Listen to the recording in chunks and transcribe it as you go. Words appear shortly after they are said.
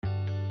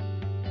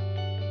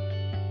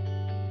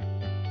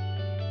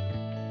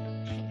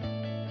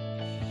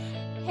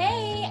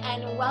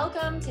and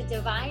welcome to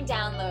Divine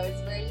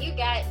Downloads, where you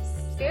get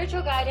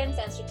spiritual guidance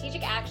and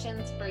strategic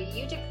actions for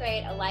you to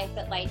create a life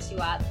that lights you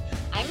up.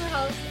 I'm your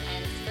host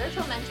and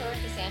spiritual mentor,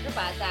 Cassandra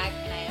Bodzak,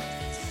 and I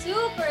am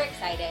super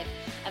excited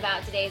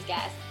about today's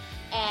guest.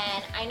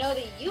 And I know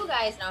that you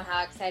guys know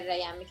how excited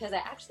I am because I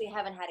actually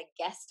haven't had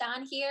a guest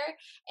on here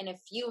in a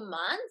few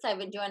months. I've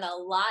been doing a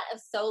lot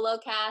of solo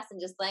casts and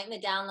just letting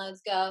the downloads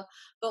go.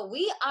 But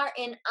we are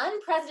in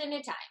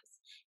unprecedented times.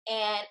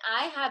 And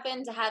I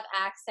happen to have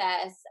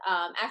access,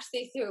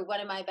 actually through one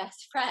of my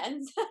best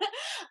friends,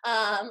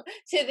 to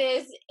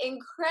this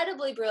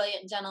incredibly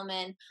brilliant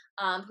gentleman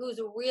who's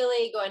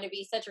really going to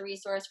be such a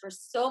resource for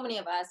so many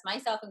of us,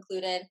 myself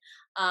included,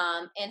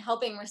 in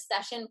helping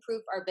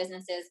recession-proof our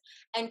businesses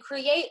and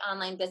create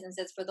online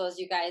businesses for those of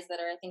you guys that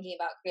are thinking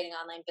about creating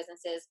online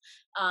businesses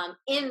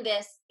in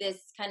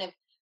this kind of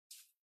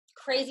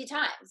crazy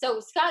time. So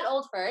Scott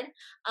Oldford,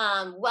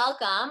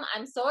 welcome.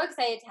 I'm so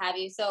excited to have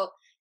you. So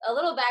a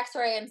little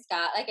backstory on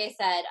Scott. Like I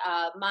said,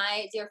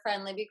 my dear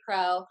friend Libby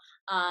Crow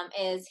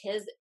is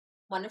his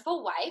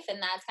wonderful wife,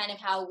 and that's kind of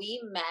how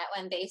we met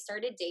when they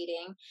started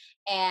dating.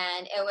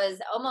 And it was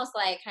almost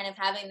like kind of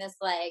having this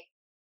like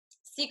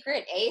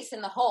secret ace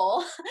in the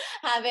hole,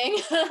 having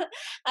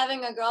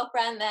a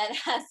girlfriend that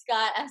has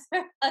Scott as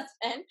her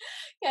husband,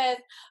 because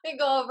we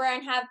go over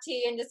and have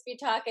tea and just be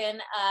talking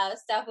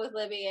stuff with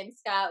Libby, and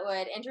Scott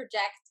would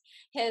interject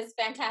his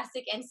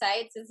fantastic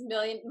insights, his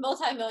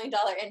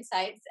multi-million-dollar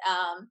insights,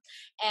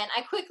 and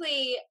I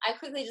quickly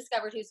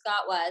discovered who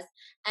Scott was.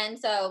 And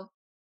so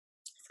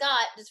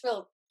Scott, just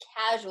real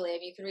casually,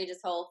 if you could read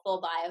his whole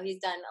full bio, he's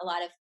done a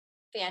lot of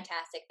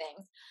fantastic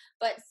things,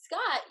 but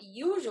Scott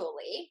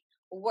usually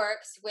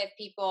works with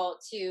people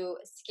to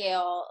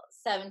scale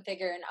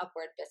 7-figure and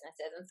upward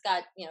businesses. And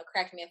Scott,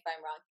 correct me if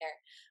I'm wrong here,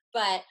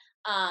 but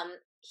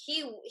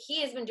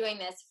he has been doing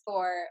this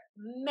for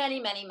many,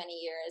 many, many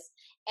years.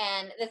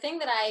 And the thing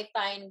that I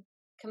find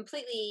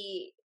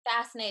completely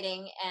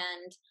fascinating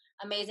and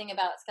amazing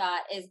about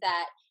Scott is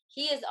that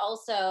he is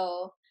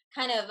also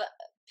kind of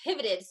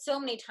pivoted so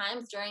many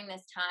times during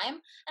this time.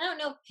 I don't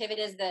know if pivot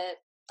is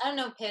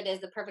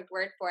the perfect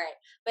word for it,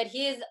 but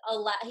he's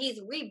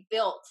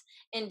rebuilt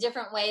in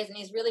different ways, and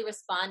he's really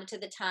responded to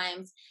the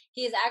times.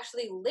 He's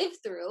actually lived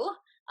through,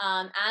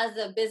 as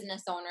a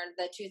business owner,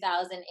 the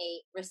 2008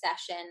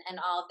 recession and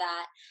all of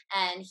that.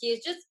 And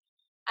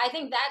I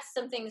think that's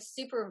something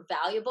super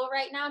valuable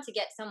right now to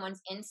get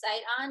someone's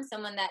insight on,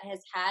 someone that has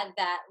had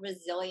that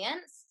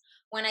resilience.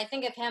 When I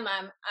think of him,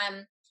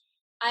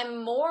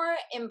 I'm more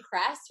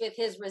impressed with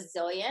his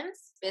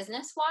resilience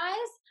business-wise,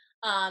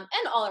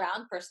 and all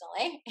around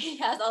personally. He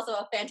has also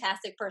a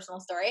fantastic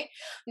personal story,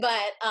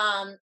 but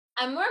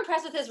I'm more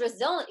impressed with his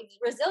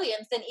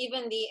resilience than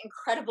even the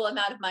incredible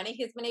amount of money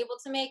he's been able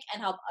to make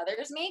and help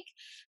others make,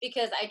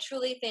 because I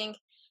truly think,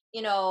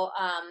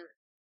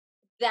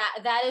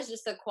 that is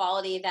just a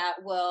quality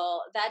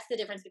that's the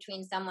difference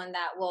between someone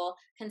that will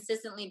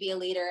consistently be a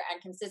leader and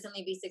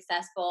consistently be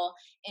successful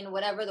in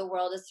whatever the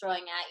world is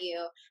throwing at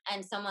you,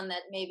 and someone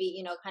that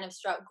maybe, kind of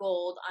struck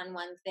gold on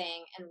one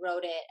thing and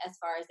rode it as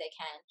far as they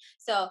can.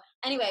 So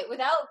anyway,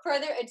 without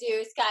further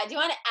ado, Scott, do you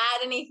want to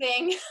add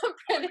anything?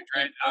 That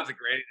was a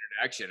great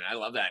introduction. I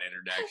love that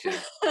introduction.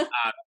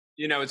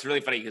 It's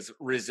really funny because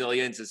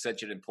resilience is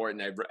such an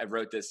important. I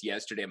wrote this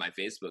yesterday on my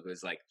Facebook. It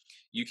was like,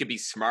 you can be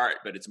smart,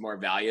 but it's more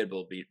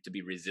valuable to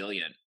be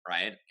resilient,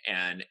 right?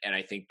 And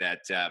I think that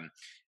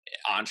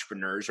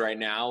entrepreneurs right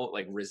now,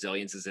 like,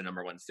 resilience is the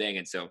number one thing.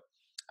 And so,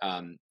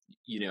 I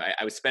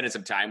was spending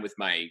some time with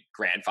my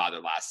grandfather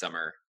last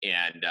summer,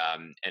 and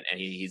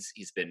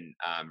he's been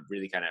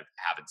really kind of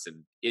having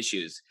some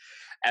issues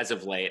as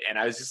of late. And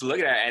I was just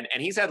looking at it,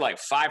 and he's had like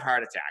 5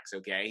 heart attacks.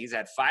 Okay, he's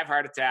had 5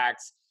 heart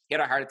attacks. He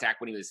had a heart attack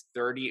when he was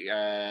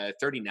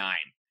 39,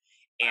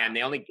 and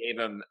they only gave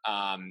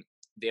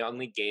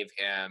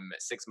him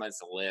 6 months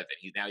to live,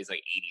 and he's like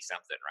 80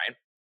 something, right?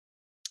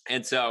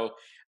 And so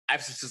I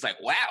was just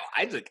like, wow.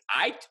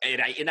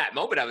 In that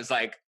moment, I was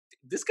like,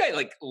 this guy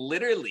like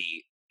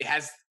literally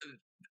has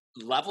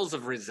levels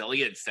of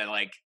resilience that,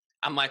 like,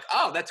 I'm like,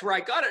 oh, that's where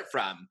I got it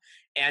from.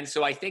 And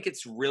so I think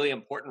it's really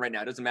important right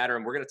now. It doesn't matter,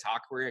 and we're going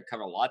to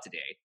cover a lot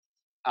today.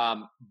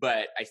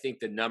 But I think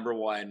the number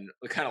one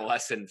kind of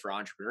lesson for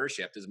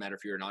entrepreneurship, doesn't matter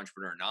if you're an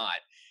entrepreneur or not,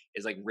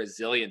 is like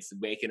resilience,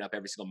 waking up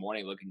every single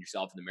morning, looking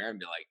yourself in the mirror and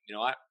be like, you know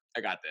what,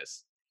 I got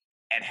this.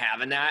 And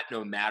having that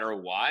no matter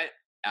what,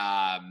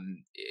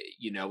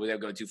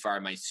 without going too far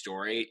in my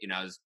story,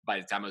 by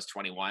the time I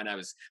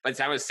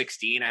was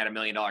 16, I had $1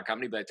 million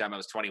company. By the time I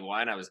was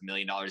 21, I was $1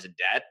 million in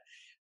debt.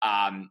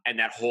 And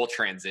that whole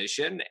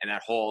transition and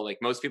that whole, like,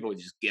 most people would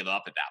just give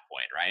up at that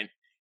point, right?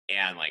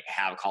 And like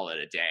call it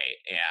a day.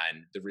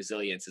 And the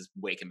resilience is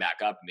waking back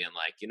up and being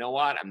like, you know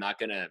what, I'm not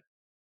gonna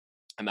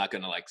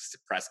like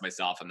suppress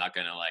myself. I'm not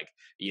gonna like,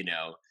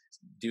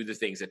 do the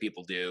things that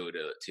people do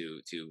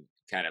to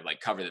kind of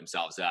like cover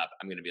themselves up.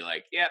 I'm gonna be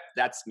like, yeah,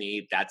 that's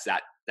me. That's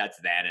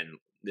then, and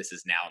this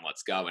is now, and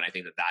let's go. And I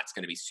think that that's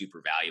going to be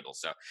super valuable.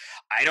 So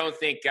I don't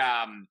think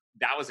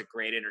that was a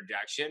great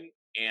introduction.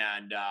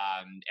 and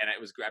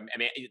it was. I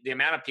mean, the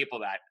amount of people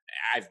that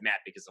I've met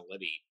because of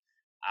Libby,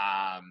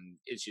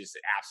 is just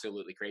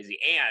absolutely crazy.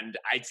 And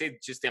I'd say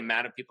just the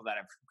amount of people that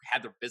have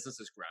had their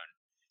businesses grown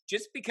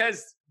just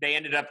because they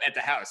ended up at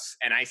the house.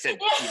 And I said,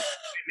 Yeah. 10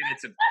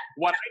 minutes of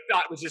what I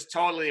thought was just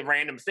totally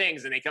random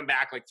things. And they come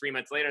back like 3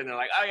 months later and they're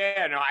like, oh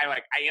yeah, no,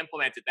 I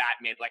implemented that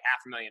and made like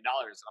 $500,000. And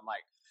I'm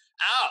like,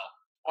 oh,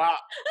 well,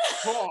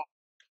 cool.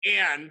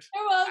 And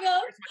You're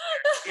welcome.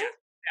 yeah,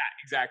 yeah,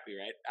 exactly.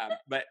 Right.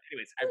 But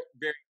anyways, I'm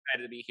very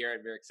excited to be here.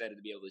 I'm very excited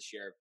to be able to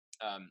share,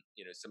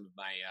 some of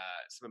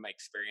my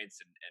experience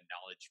and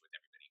knowledge with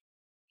everybody.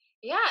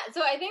 Yeah, so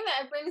I think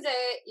that brings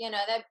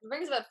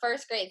up a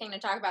first great thing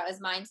to talk about is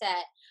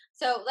mindset.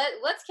 So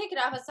let's kick it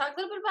off. Let's talk a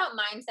little bit about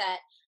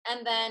mindset,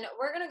 and then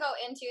we're gonna go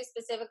into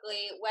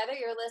specifically whether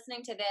you're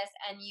listening to this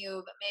and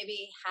you've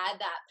maybe had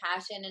that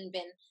passion and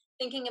been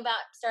thinking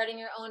about starting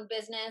your own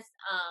business,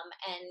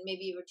 and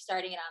maybe you were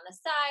starting it on the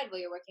side while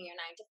you're working your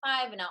 9 to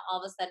 5, and now all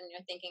of a sudden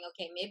you're thinking,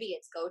 okay, maybe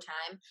it's go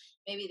time.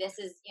 Maybe this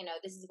is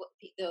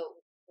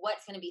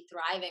what's going to be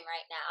thriving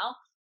right now,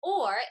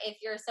 or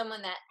if you're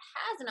someone that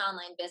has an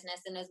online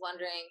business and is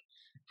wondering,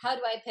 how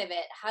do I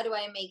pivot? How do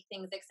I make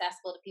things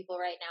accessible to people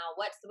right now?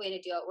 What's the way to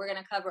do it? We're going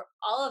to cover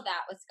all of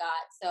that with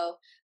Scott. So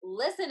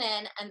listen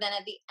in. And then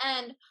at the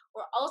end,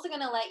 we're also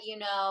going to let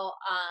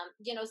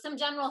some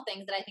general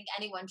things that I think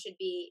anyone should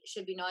be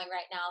knowing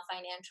right now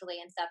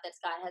financially and stuff that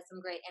Scott has some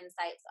great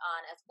insights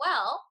on as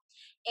well.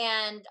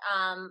 And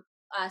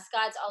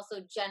Scott's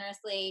also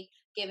generously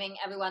giving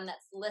everyone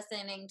that's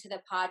listening to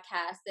the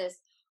podcast this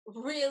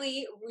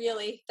really,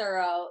 really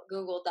thorough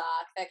Google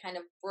Doc that kind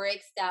of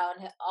breaks down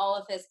all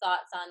of his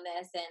thoughts on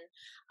this, and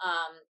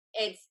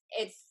it's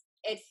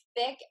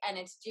thick and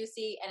it's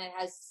juicy and it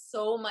has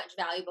so much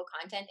valuable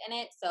content in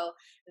it. So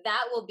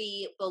that will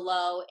be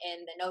below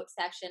in the notes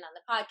section on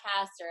the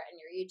podcast or in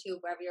your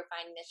YouTube, wherever you're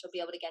finding this. You'll be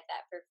able to get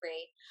that for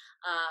free.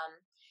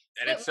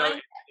 And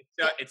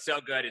it's so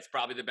good. It's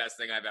probably the best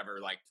thing I've ever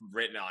like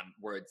written on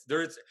words.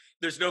 There's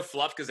no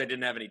fluff because I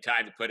didn't have any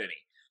time to put any.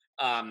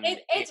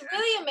 It's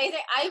really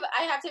amazing.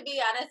 I have to be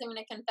honest. I'm going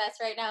to confess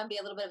right now and be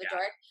a little bit of a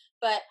dork.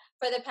 But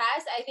for the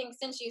past, I think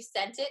since you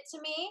sent it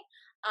to me,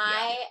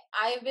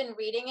 I've been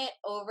reading it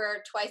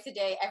over twice a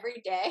day,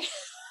 every day.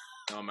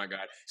 Oh my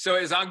God. So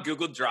it's on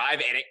Google Drive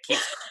and it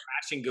keeps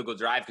crashing Google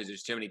Drive because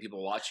there's too many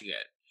people watching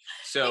it.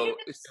 So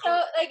it's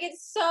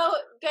so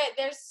good.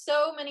 There's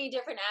so many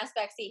different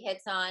aspects he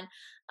hits on.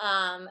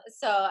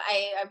 So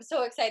I'm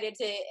so excited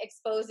to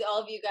expose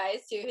all of you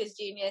guys to his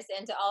genius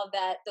and to all of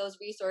those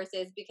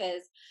resources,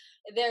 because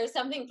there's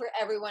something for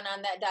everyone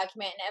on that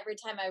document. And every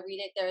time I read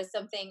it, there is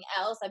something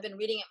else. I've been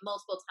reading it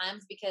multiple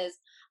times because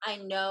I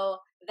know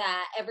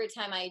that every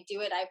time I do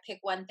it, I pick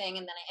one thing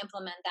and then I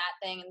implement that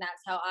thing, and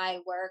that's how I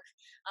work.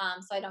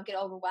 So I don't get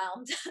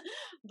overwhelmed.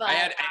 But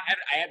I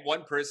had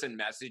one person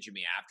message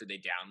me after they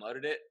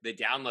downloaded it. They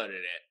downloaded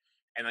it,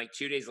 and like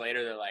 2 days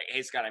later, they're like,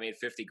 "Hey Scott, I made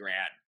 $50,000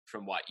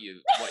 from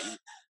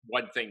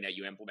one thing that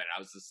you implemented." I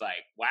was just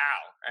like, "Wow!"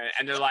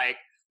 And they're like,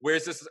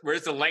 "Where's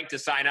the link to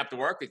sign up to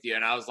work with you?"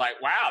 And I was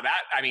like, "Wow,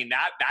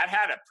 that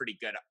had a pretty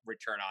good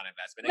return on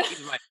investment." And keep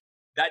in mind,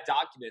 that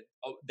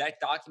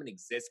document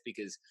exists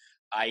because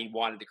I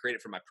wanted to create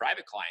it for my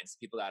private clients,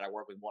 people that I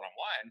work with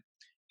one-on-one.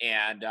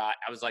 And I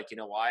was like, you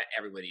know what?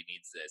 Everybody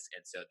needs this.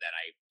 And so then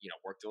I,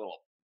 worked a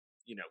little,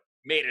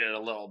 made it a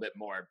little bit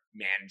more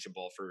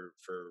manageable for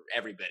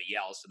everybody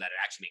else so that it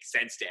actually makes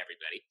sense to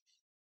everybody,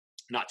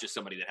 not just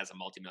somebody that has a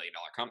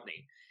multi-million-dollar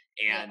company.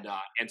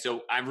 And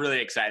so I'm really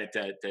excited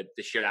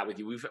to share that with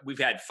you. We've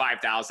had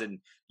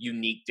 5,000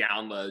 unique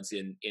downloads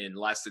in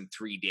less than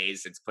 3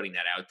 days since putting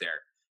that out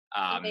there.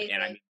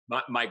 And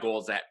my goal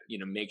is that,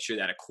 make sure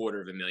that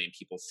 250,000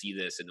 people see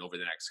this and over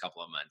the next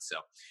couple of months.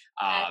 So,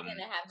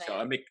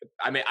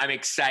 I'm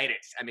excited.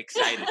 I'm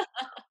excited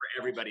for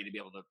everybody to be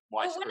able to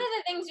watch. Well, one of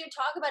the things you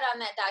talk about on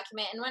that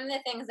document, and one of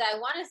the things that I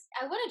want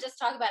to just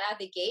talk about out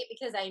the gate,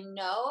 because I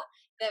know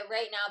that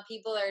right now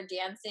people are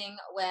dancing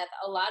with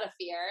a lot of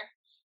fear.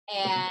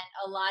 And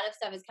a lot of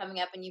stuff is coming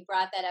up, and you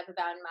brought that up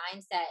about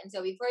mindset. And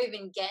so before we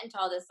even get into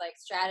all this like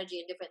strategy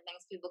and different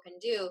things people can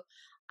do,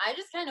 I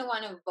just kind of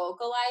want to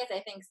vocalize, I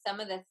think, some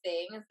of the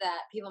things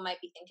that people might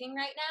be thinking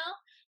right now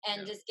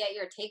and just get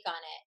your take on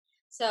it.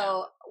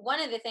 So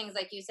one of the things,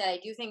 like you said, I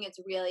do think it's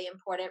really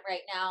important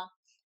right now.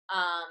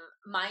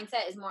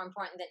 Mindset is more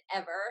important than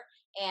ever.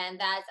 And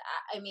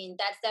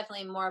that's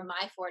definitely more of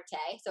my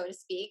forte, so to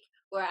speak,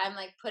 where I'm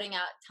like putting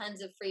out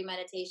tons of free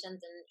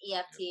meditations and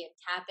EFT and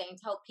tapping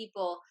to help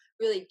people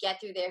really get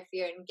through their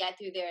fear and get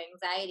through their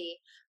anxiety.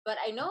 But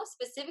I know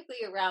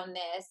specifically around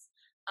this,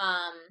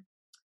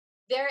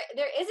 there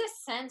is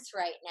a sense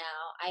right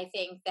now, I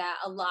think, that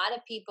a lot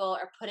of people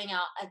are putting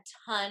out a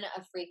ton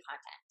of free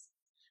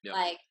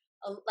content.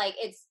 Like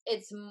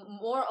it's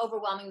more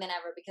overwhelming than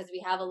ever, because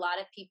we have a lot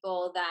of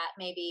people that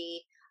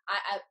maybe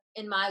I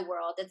in my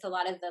world, it's a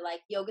lot of the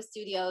like yoga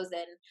studios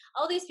and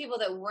all these people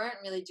that weren't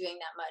really doing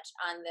that much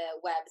on the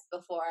webs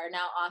before are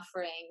now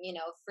offering,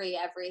 free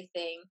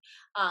everything,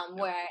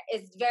 where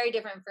it's very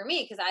different for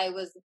me because I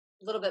was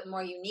a little bit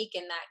more unique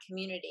in that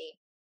community.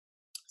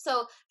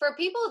 So for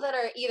people that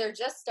are either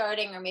just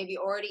starting or maybe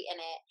already in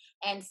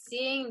it and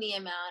seeing the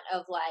amount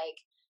of like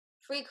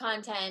free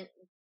content,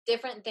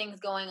 different things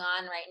going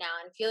on right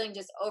now and feeling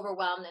just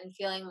overwhelmed and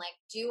feeling like,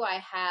 do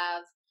I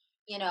have,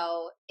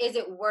 is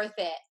it worth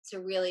it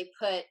to really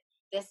put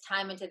this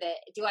time into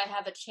do I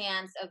have a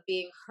chance of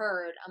being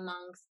heard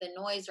amongst the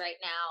noise right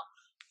now?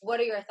 What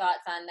are your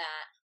thoughts on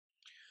that?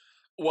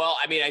 Well,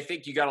 I mean, I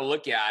think you got to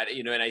look at,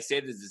 and I say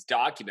this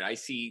document, I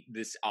see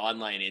this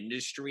online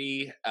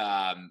industry,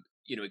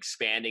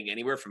 expanding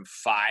anywhere from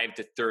 5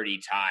 to 30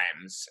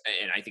 times.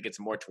 And I think it's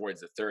more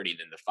towards the 30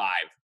 than the 5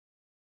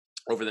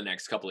 over the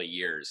next couple of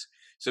years.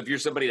 So if you're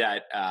somebody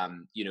that,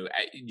 you've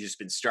just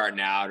been starting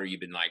out, or you've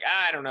been like,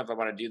 I don't know if I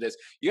want to do this,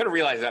 you got to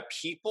realize that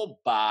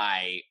people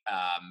buy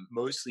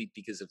mostly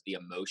because of the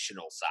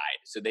emotional side.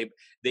 So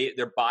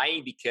they're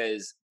buying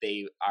because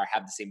they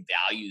have the same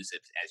values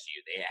as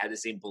you. They have the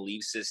same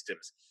belief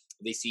systems.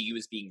 They see you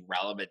as being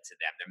relevant to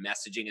them. Their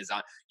messaging is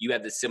on. You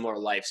have the similar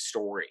life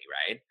story,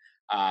 right?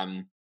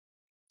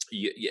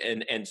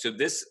 So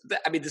this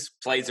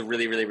plays a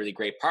really, really, really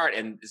great part.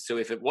 And so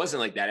if it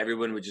wasn't like that,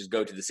 everyone would just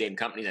go to the same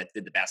company that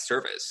did the best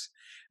service.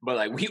 But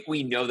like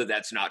we know that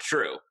that's not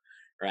true,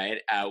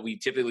 right? We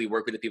typically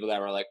work with the people that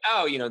are like,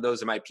 oh,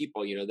 those are my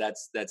people.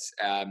 That's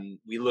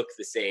we look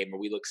the same, or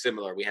we look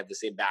similar. We have the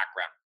same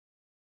background.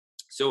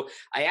 So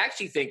I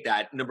actually think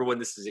that, number one,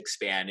 this is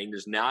expanding.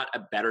 There's not a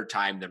better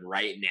time than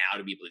right now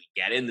to be able to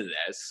get into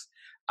this.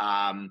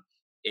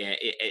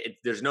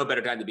 There's no better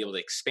time to be able to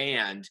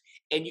expand.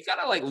 And you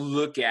got to like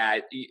look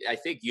at, I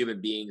think human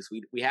beings,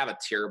 we have a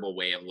terrible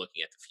way of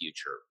looking at the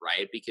future,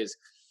 right? Because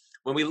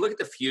when we look at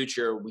the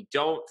future, we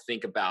don't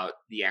think about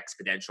the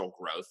exponential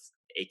growth,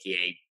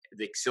 AKA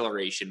the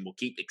acceleration will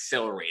keep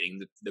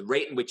accelerating. The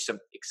rate in which some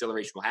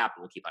acceleration will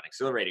happen will keep on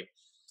accelerating.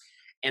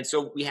 And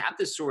so we have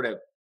this sort of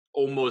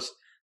almost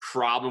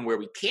problem where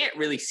we can't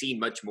really see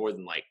much more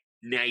than like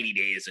 90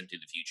 days into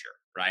the future,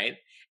 right?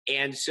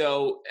 And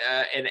so,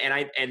 and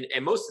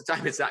most of the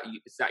time, it's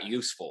not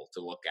useful to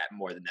look at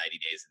more than 90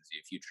 days into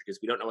the future, because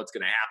we don't know what's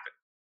going to happen.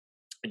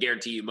 I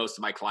guarantee you, most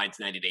of my clients'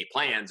 90-day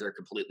plans are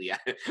completely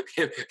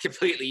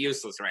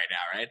useless right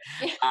now, right?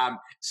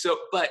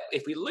 But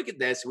if we look at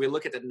this, we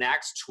look at the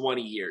next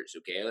 20 years,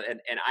 okay?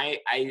 And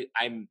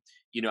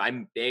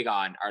I'm big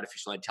on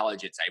artificial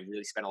intelligence. I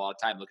really spend a lot of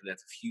time looking at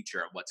the future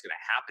and what's going to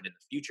happen in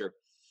the future.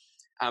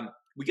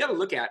 We got to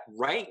look at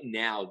right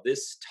now,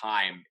 this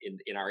time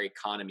in our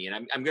economy.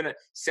 And I'm going to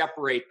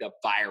separate the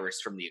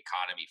virus from the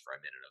economy for a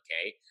minute,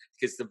 okay?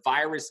 Because the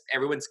virus,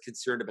 everyone's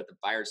concerned about the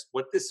virus.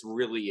 What this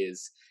really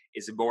is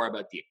more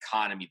about the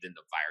economy than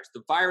the virus.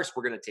 The virus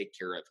we're going to take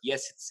care of.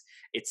 Yes,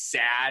 it's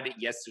sad.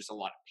 Yes, there's a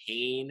lot of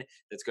pain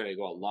that's going to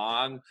go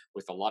along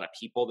with a lot of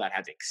people that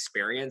had to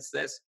experience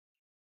this.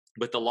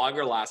 But the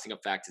longer lasting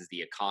effect is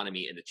the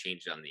economy and the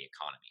change on the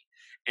economy.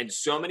 And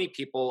so many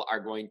people are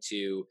going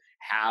to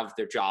have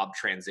their job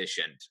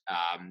transitioned.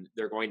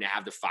 They're going to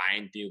have to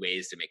find new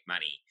ways to make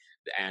money.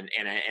 And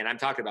I'm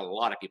talking about a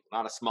lot of people,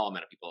 not a small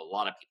amount of people, a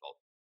lot of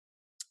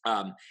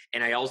people.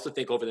 And I also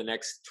think over the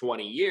next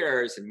 20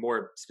 years, and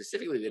more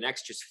specifically the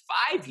next just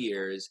 5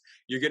 years,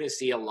 you're going to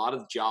see a lot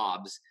of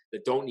jobs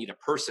that don't need a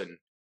person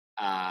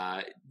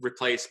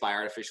replaced by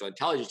artificial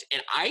intelligence.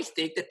 And I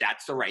think that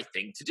that's the right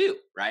thing to do,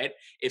 right?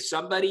 If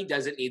somebody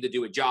doesn't need to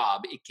do a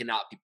job, it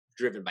cannot be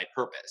driven by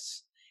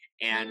purpose.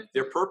 And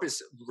their purpose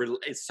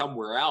is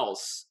somewhere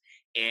else.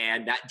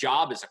 And that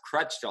job is a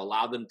crutch to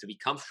allow them to be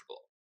comfortable,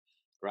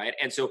 right?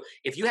 And so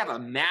if you have a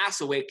mass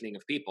awakening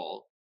of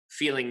people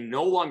feeling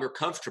no longer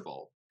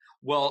comfortable,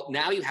 well,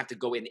 now you have to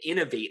go and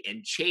innovate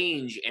and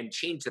change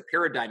the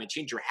paradigm and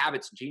change your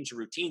habits and change your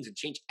routines and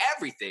change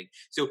everything.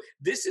 So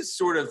this is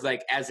sort of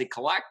like, as a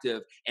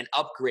collective, an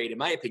upgrade, in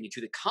my opinion, to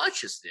the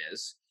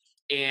consciousness.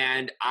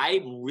 And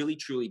I really,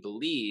 truly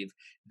believe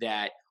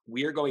that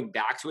we are going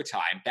back to a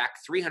time, back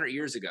 300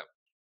 years ago.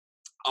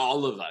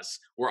 All of us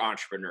were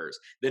entrepreneurs.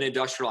 Then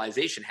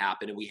industrialization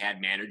happened, and we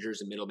had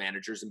managers and middle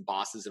managers and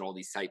bosses and all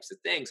these types of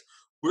things.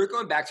 We're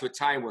going back to a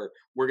time where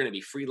we're going to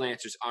be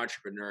freelancers,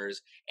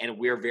 entrepreneurs, and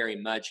we're very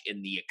much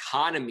in the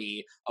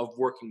economy of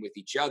working with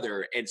each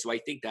other. And so I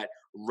think that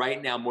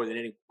right now, more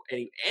than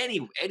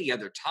any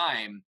other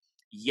time,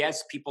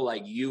 yes, people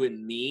like you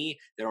and me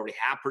that already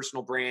have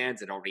personal brands,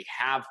 that already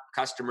have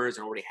customers,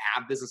 and already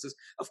have businesses,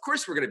 of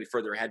course we're going to be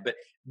further ahead. But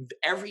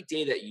every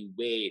day that you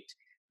wait,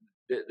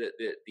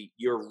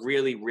 you're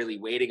really, really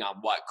waiting on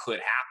what could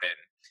happen.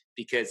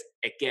 Because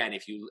again,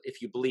 if you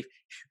believe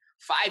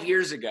 5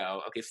 years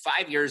ago,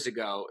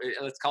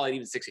 let's call it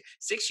even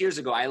 6 years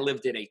ago, I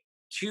lived in a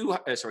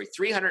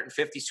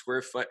 350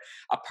 square foot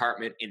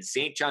apartment in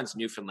St. John's,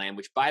 Newfoundland,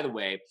 which, by the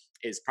way,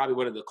 is probably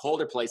one of the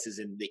colder places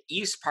in the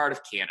east part of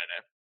Canada.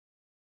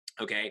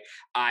 Okay.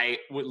 I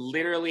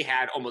literally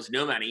had almost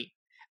no money.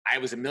 I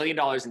was $1 million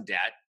in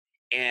debt,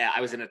 and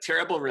I was in a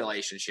terrible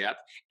relationship.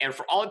 And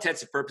for all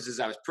intents and purposes,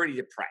 I was pretty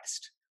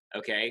depressed.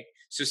 Okay.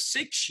 So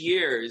 6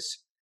 years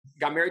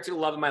got married to the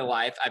love of my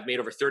life. I've made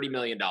over $30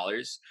 million.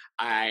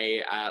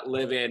 I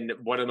live in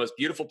one of the most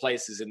beautiful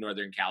places in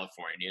Northern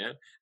California.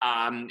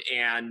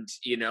 And,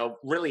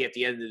 really at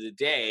the end of the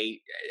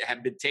day,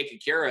 have been taken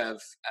care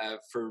of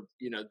for,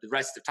 the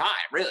rest of time,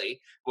 really,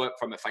 but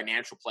from a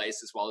financial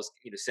place, as well as,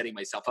 setting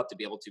myself up to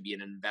be able to be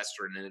an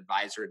investor and an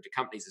advisor into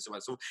companies and so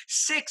on. So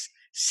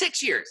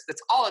six years,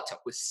 that's all it took,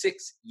 was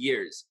 6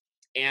 years.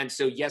 And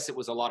so, yes, it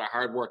was a lot of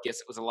hard work.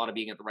 Yes, it was a lot of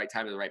being at the right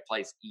time in the right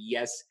place.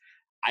 Yes,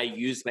 I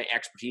used my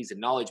expertise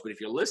and knowledge, but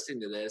if you're listening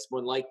to this,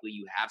 more likely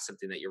you have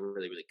something that you're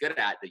really, really good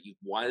at that you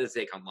wanted to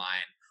take online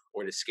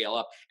or to scale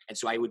up. And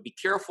so I would be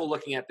careful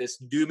looking at this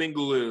doom and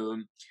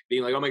gloom,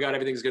 being like, oh my God,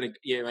 everything's going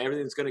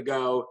to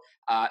go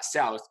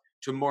south,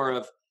 to more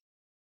of,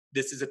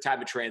 this is a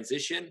time of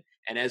transition.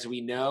 And as we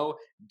know,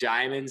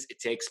 diamonds, it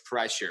takes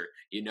pressure.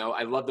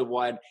 I love the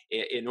one,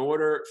 in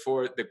order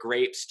for the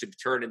grapes to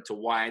turn into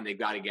wine, the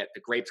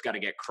grapes got to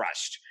get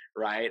crushed,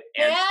 right?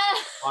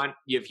 And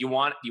if you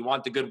want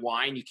the good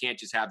wine, you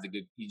just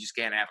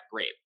can't have a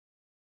grape.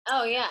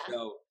 Oh yeah.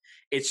 So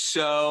it's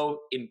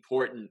so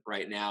important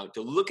right now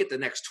to look at the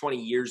next 20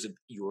 years of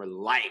your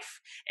life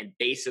and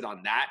base it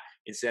on that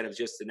instead of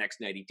just the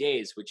next 90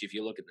 days, which if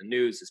you look at the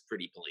news is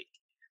pretty bleak.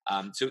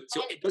 So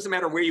it doesn't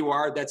matter where you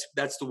are.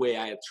 That's the way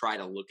I try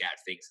to look at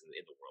things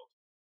in the world.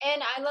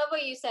 And I love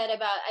what you said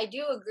about, I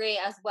do agree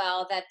as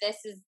well that this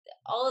is,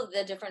 all of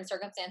the different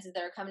circumstances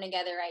that are coming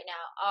together right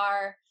now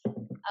are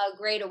a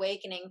great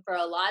awakening for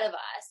a lot of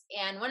us.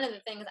 And one of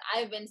the things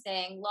I've been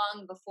saying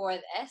long before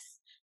this,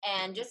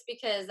 and just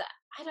because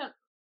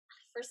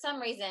for some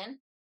reason,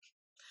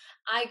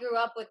 I grew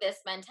up with this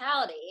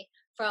mentality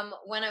from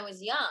when I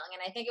was young.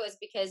 And I think it was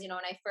because, when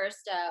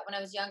I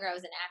was younger, I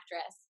was an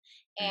actress.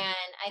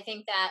 And I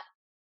think that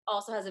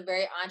also has a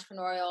very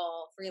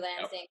entrepreneurial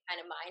freelancing kind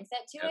of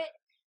mindset to it.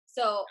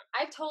 So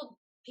I've told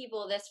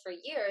people this for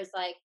years,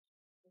 like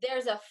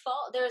there's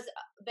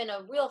been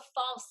a real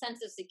false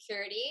sense of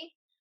security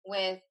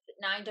with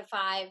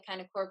 9-to-5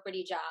 kind of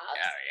corporate jobs,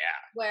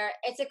 where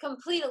it's a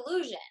complete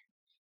illusion.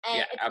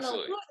 And it's an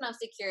illusion of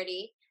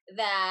security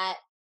that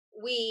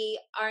we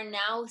are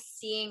now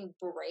seeing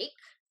break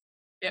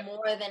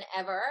more than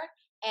ever.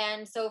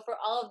 And so for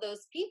all of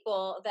those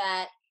people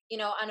that,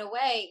 on a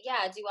way,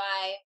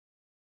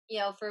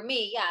 for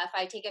me, if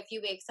I take a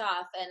few weeks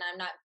off and I'm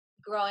not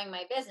growing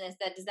my business,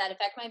 does that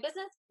affect my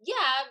business?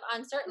 Yeah,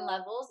 on certain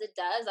levels it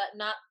does.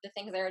 Not the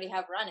things I already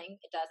have running,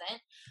 it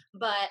doesn't.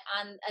 But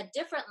on a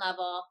different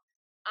level,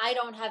 I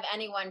don't have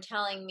anyone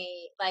telling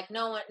me, like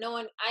no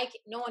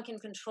one can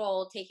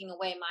control taking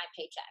away my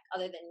paycheck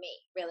other than me,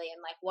 really,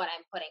 and like what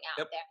I'm putting out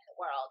there in the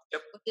world,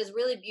 which is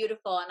really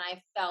beautiful. And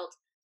I felt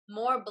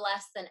more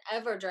blessed than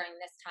ever during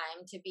this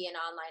time to be an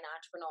online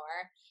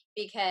entrepreneur,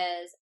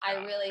 because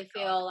I really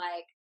feel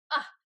like,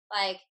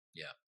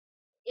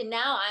 and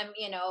now I'm,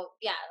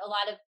 a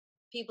lot of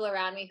people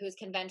around me whose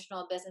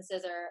conventional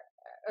businesses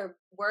are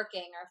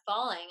working or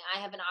falling, I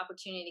have an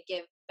opportunity to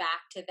give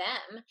back to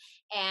them.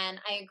 And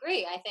I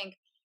agree. I think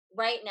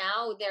right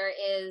now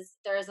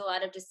there's a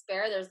lot of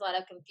despair, there's a lot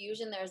of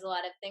confusion, there's a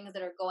lot of things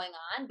that are going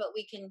on, but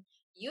we can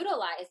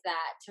utilize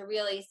that to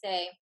really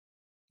say,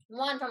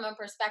 one, from a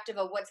perspective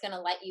of what's going to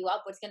light you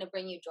up, what's going to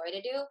bring you joy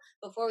to do.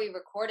 Before we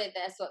recorded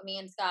this, what me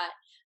and Scott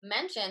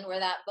mentioned were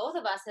that both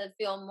of us have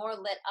feel more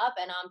lit up,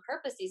 and on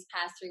purpose these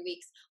past 3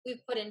 weeks,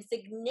 we've put in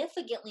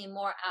significantly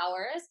more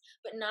hours,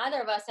 but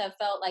neither of us have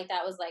felt like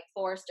that was like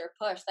forced or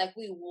pushed. Like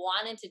we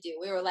wanted to do.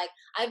 We were like,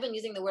 I've been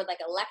using the word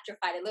like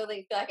electrified. I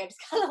literally feel like I just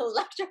got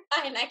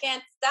electrified and I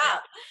can't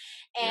stop.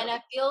 And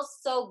I feel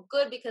so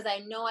good because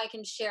I know I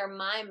can share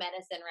my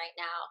medicine right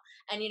now.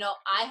 And,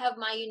 I have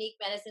my unique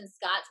medicine.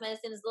 Scott's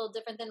medicine is a little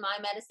different than my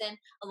medicine,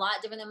 a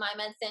lot different than my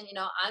medicine.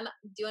 I'm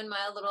doing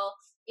my little,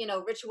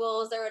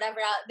 rituals or whatever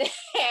out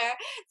there.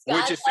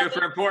 Which is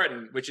super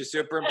important. I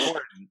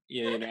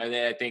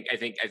think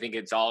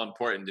it's all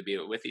important to be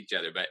with each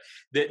other. But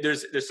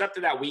there's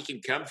something that we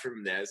can come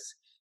from this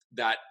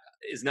that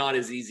is not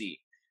as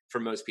easy for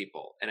most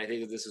people. And I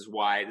think that this is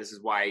why,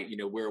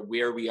 we're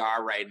where we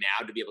are right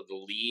now, to be able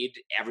to lead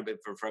everybody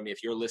from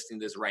if you're listening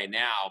to this right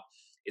now,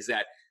 is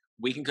that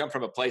we can come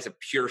from a place of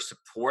pure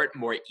support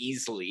more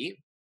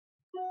easily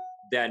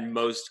than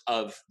most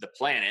of the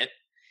planet,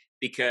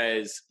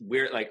 because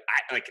we're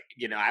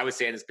I was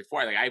saying this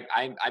before,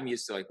 I'm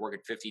used to like working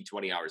 15,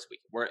 20 hours a week.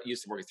 We're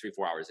used to working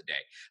 3-4 hours a day.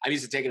 I'm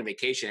used to taking a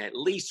vacation at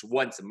least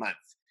once a month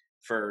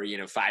for,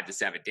 5 to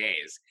 7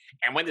 days.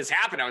 And when this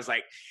happened, I was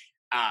like,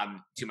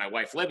 to my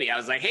wife, Libby, I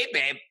was like, hey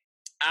babe,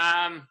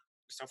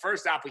 so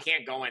first off, we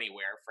can't go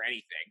anywhere for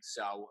anything.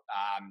 So,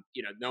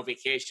 no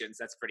vacations.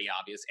 That's pretty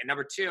obvious. And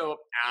number two,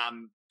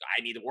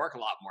 I need to work a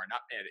lot more.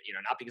 Not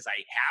because I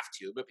have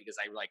to, but because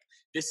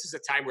this is a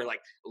time where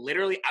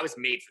literally I was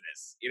made for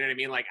this. You know what I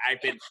mean? Like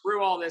I've been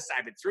through all this.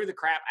 I've been through the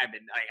crap.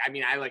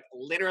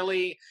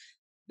 Literally,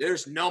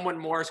 there's no one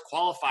more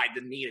qualified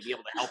than me to be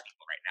able to help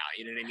people right now.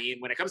 You know what I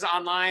mean? When it comes to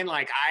online,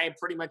 I'm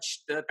pretty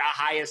much the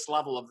highest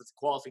level of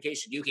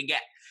qualification you can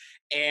get.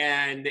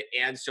 And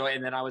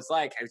then I was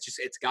like,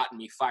 it's gotten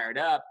me fired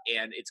up.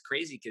 And it's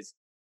crazy because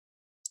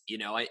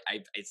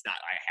it's not,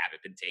 I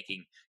haven't been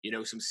taking,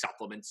 some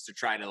supplements to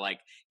try to like,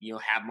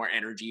 have more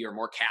energy or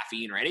more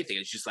caffeine or anything.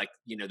 It's just like,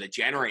 the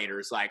generator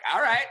is like,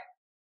 all right,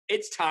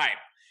 it's time.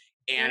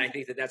 And I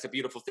think that that's a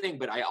beautiful thing.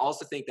 But I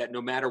also think that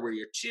no matter where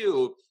you're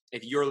to,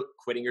 if you're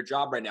quitting your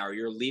job right now, or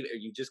you're leaving, or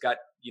you just got,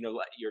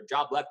 your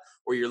job left,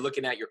 or you're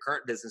looking at your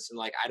current business and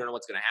like, I don't know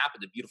what's going to happen.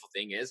 The beautiful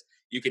thing is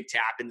you can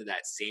tap into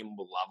that same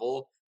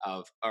level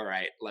of, all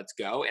right, let's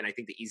go. And I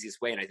think the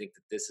easiest way, and I think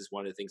that this is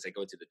one of the things I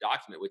go into the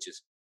document, which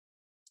is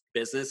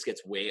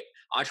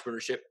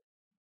entrepreneurship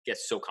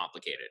gets so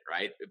complicated,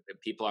 right?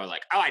 People are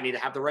like, oh, I need to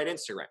have the right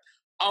Instagram.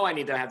 Oh, I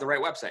need to have the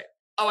right website.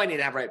 Oh, I need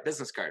to have the right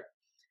business card.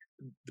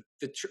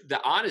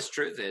 The honest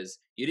truth is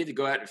you need to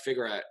go out and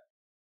figure out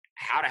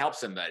how to help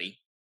somebody,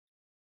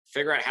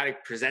 figure out how to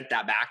present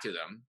that back to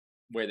them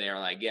where they're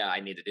like, yeah, I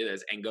need to do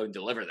this, and go and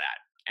deliver that.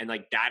 And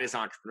like, that is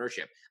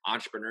entrepreneurship.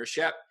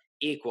 Entrepreneurship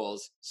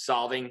equals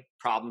solving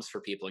problems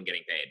for people and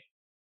getting paid.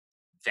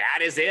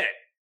 That is it.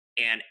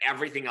 And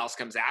everything else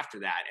comes after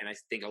that. And I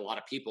think a lot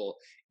of people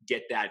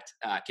get that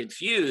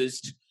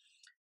confused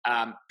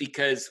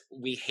because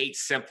we hate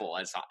simple.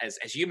 As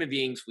human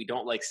beings, we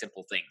don't like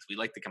simple things. We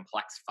like to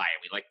complexify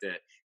it. We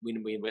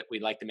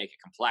like to make it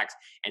complex.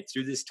 And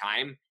through this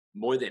time,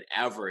 more than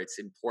ever, it's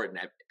important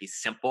to be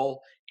simple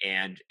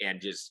and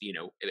just be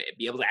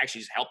able to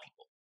actually just help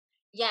people.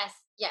 Yes.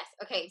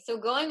 Okay. So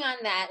going on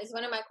that is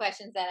one of my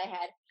questions that I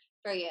had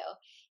for you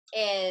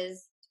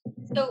is,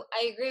 so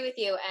I agree with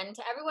you. And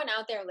to everyone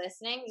out there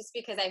listening, just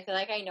because I feel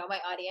like I know my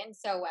audience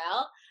so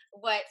well,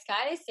 what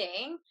Scott is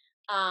saying,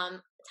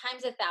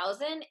 times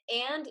 1,000,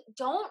 and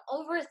don't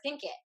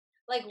overthink it.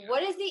 Like,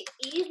 what is the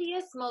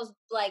easiest, most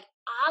like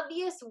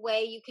obvious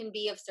way you can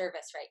be of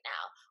service right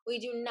now? We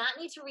do not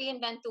need to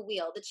reinvent the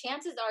wheel. The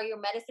chances are your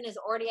medicine is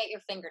already at your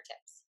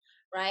fingertips,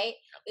 right?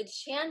 The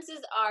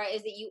chances are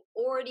is that you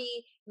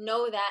already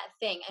know that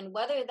thing. And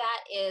whether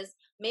that is,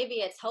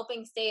 maybe it's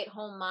helping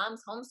stay-at-home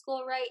moms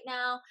homeschool right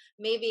now.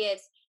 Maybe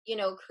it's,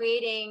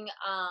 creating,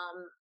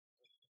 I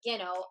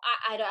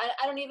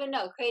don't even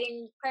know,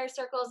 creating prayer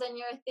circles in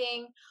your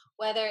thing,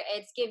 whether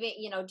it's giving,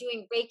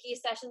 doing Reiki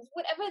sessions,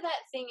 whatever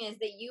that thing is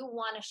that you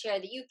want to share,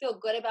 that you feel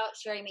good about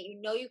sharing, that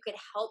you could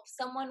help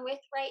someone with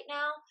right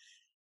now.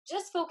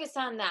 Just focus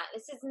on that.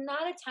 This is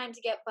not a time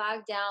to get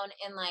bogged down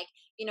in like,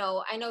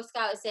 I know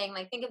Scott was saying,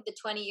 like, think of the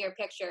 20-year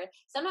picture.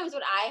 Sometimes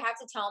what I have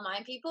to tell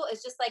my people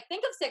is just like,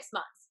 think of 6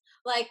 months.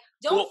 Like,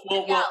 don't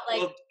freak out.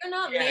 Like, you're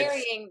not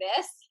marrying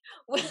this.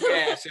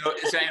 Yeah.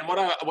 So, and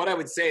what I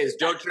would say is,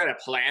 don't try to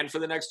plan for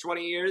the next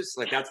 20 years.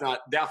 Like, that's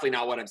definitely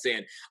not what I'm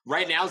saying.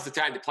 Right now is the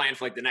time to plan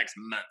for like the next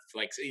month.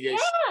 Like,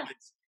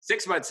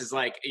 6 months is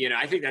like,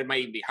 I think that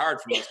might even be hard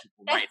for most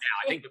people right now.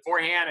 I think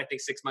beforehand,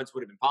 6 months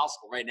would have been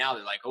possible. Right now,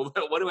 they're like, oh,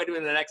 what do I do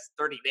in the next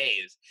 30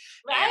 days?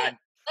 Right. And,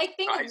 like,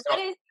 think of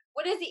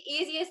what is the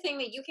easiest thing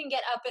that you can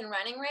get up and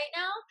running right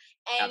now?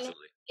 And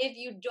absolutely. If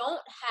you don't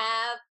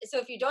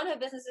have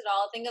business at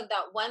all, think of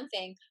that one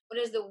thing. What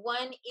is the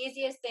one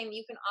easiest thing that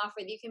you can offer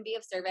that you can be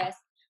of service?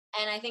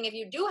 And I think if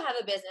you do have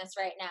a business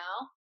right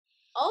now,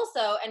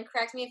 also, and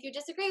correct me if you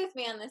disagree with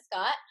me on this,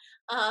 Scott,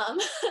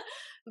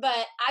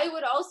 but I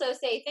would also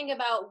say, think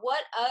about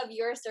what of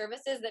your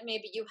services that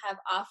maybe you have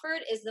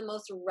offered is the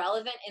most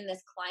relevant in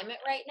this climate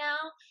right now,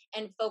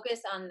 and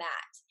focus on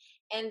that.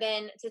 And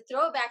then to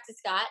throw it back to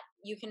Scott,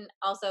 you can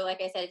also,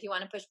 like I said, if you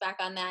want to push back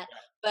on that,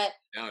 but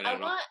I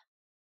want,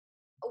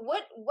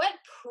 what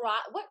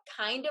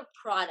kind of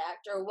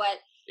product, or what,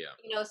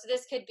 so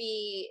this could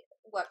be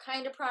what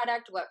kind of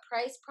product, what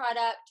price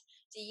product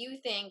do you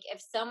think, if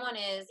someone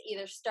is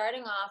either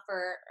starting off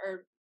or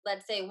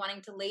let's say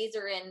wanting to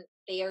laser in,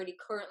 they already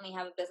currently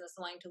have a business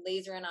wanting to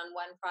laser in on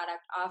one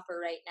product offer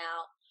right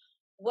now,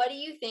 what do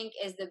you think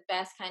is the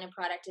best kind of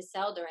product to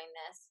sell during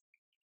this?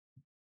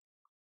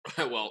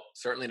 Well,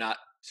 certainly not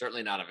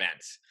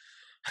events.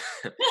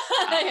 No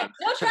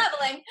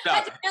traveling. I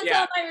had to cancel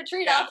all my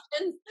retreat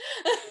options.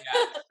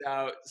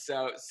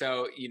 So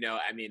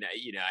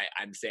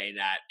I'm saying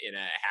that in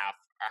a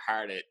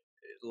half-hearted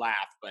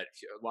laugh, but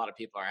a lot of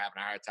people are having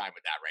a hard time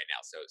with that right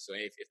now. So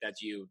if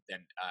that's you, then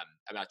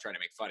I'm not trying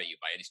to make fun of you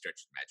by any stretch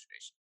of the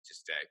imagination.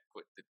 Just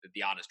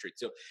the honest truth.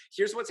 So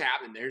here's what's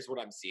happening. Here's what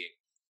I'm seeing.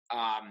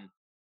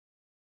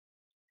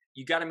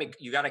 You got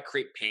to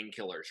create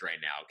painkillers right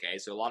now. Okay.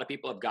 So a lot of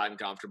people have gotten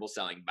comfortable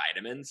selling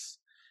vitamins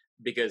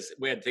because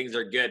when things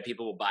are good,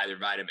 people will buy their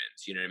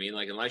vitamins. You know what I mean?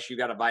 Like, unless you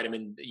got a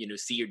vitamin,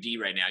 C or D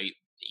right now,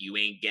 you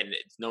ain't getting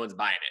it. No one's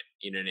buying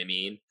it. You know what I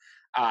mean?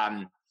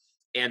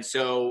 And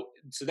so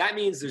that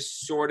means there's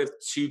sort of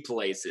two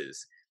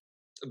places.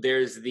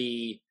 There's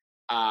the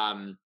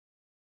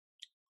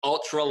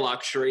ultra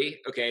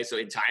luxury. Okay. So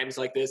in times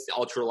like this, the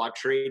ultra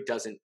luxury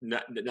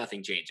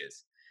nothing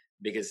changes,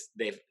 because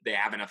they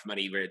have enough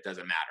money where it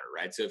doesn't matter,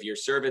 right? So if you're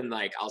serving,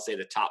 like, I'll say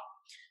the top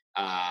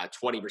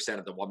 20%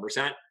 of the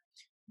 1%,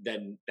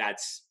 then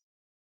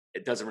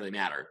it doesn't really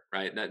matter,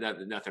 right?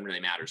 Nothing really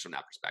matters from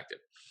that perspective.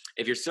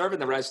 If you're serving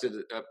the rest of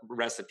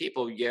the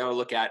people, you gotta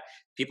look at,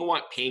 people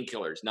want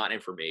painkillers, not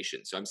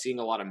information. So I'm seeing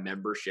a lot of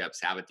memberships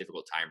have a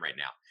difficult time right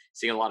now.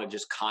 Seeing a lot of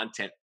just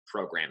content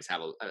programs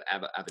have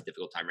a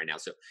difficult time right now.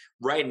 So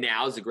right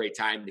now is a great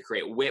time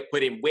to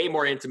put in way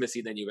more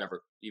intimacy than you've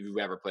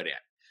ever put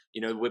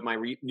in. With my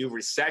new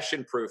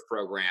recession-proof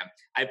program,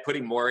 I'm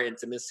putting more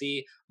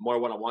intimacy, more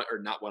one-on-one, or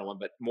not one-on-one,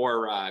 but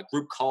more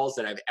group calls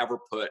than I've ever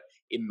put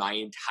in my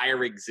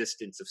entire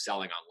existence of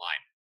selling online.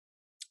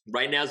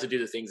 Right now is to do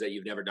the things that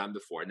you've never done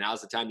before.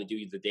 Now's the time to do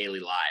the daily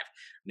live.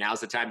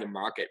 Now's the time to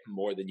market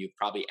more than you've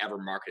probably ever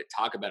marketed.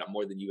 Talk about it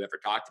more than you ever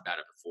talked about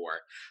it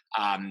before,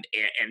 and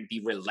be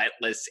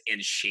relentless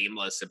and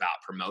shameless about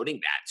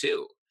promoting that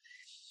too.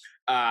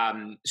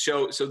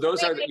 So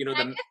those are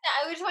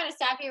I just want to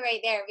stop you right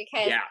there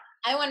because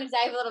I want to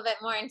dive a little bit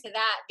more into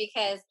that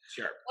because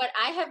what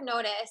I have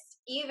noticed,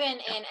 even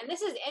and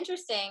this is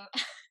interesting.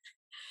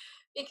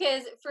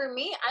 Because for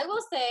me, I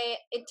will say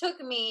it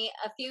took me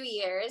a few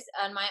years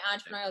on my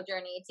entrepreneurial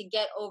journey to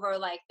get over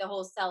like the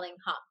whole selling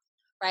hump,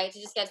 right?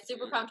 To just get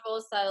super comfortable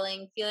with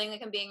selling, feeling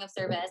like I'm being of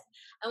service.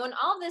 And when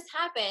all this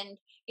happened,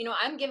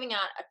 I'm giving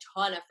out a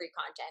ton of free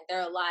content. There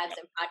are lives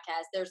and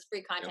podcasts. There's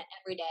free content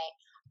every day.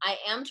 I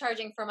am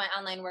charging for my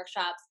online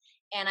workshops,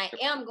 and I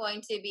am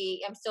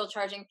I'm still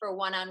charging for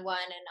one-on-one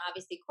and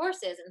obviously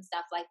courses and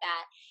stuff like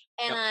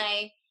that. And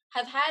I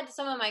have had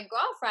some of my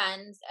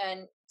girlfriends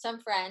and some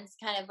friends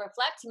kind of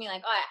reflect to me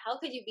like, oh, how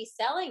could you be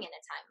selling in a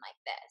time like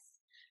this?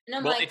 And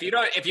I'm like,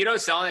 if you don't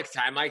sell in a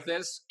time like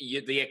this,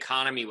 the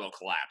economy will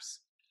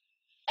collapse.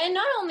 And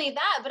not only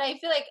that, but I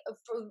feel like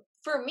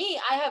for me,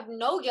 I have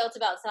no guilt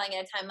about selling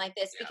at a time like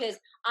this because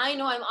I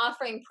know I'm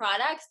offering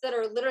products that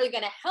are literally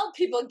going to help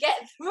people get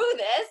through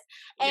this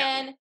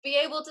and be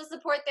able to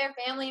support their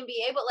family and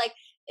be able, like,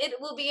 it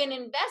will be an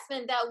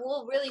investment that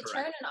will really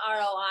turn an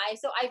ROI.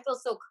 So I feel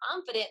so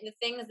confident in the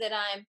things that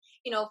I'm,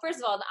 first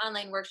of all, the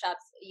online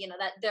workshops,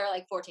 that they're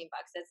like $14.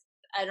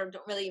 I don't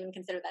really even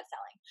consider that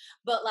selling.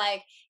 But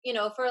like,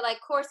 for like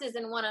courses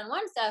and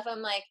one-on-one stuff,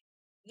 I'm like,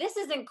 this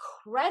is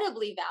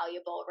incredibly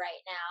valuable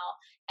right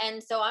now.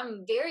 And so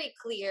I'm very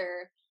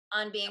clear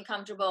on being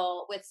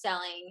comfortable with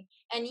selling.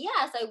 And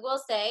yes, I will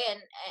say,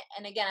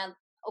 and again, I'm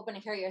open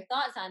to hear your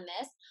thoughts on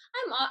this.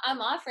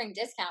 I'm offering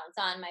discounts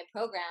on my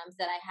programs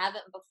that I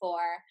haven't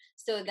before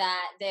so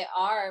that they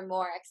are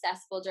more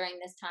accessible during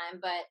this time.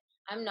 But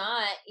I'm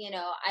not,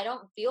 I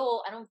don't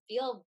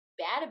feel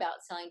bad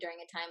about selling during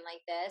a time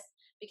like this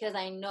because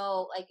I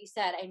know, like you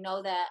said, I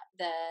know that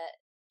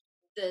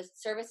the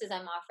services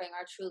I'm offering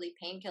are truly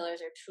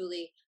painkillers, are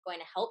truly going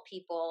to help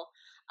people.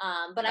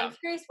 But I'm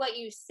curious what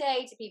you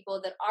say to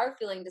people that are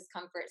feeling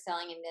discomfort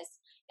selling in this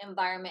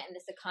environment and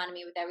this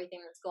economy with everything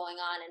that's going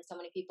on and so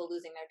many people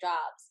losing their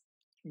jobs.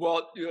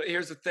 Well,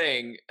 here's the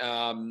thing.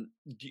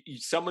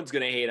 Someone's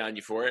going to hate on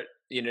you for it.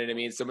 You know what I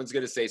mean? Someone's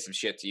going to say some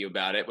shit to you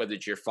about it, whether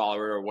it's your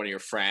follower or one of your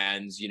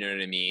friends. You know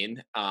what I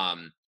mean?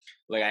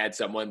 Like I had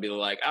someone be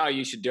like, oh,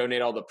 you should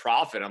donate all the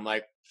profit. I'm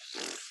like,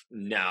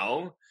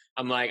 no.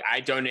 I'm like,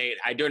 I donate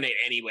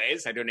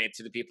anyways. I donate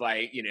to the people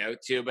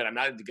too, but I'm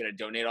not going to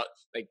donate all,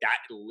 like that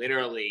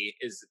literally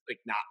is like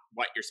not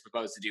what you're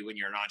supposed to do when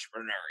you're an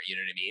entrepreneur. You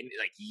know what I mean?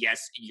 Like,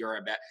 yes,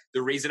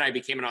 the reason I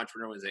became an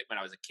entrepreneur was when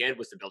I was a kid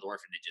was to build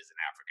orphanages in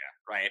Africa,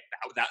 right?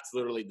 That's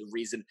literally the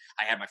reason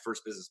I had my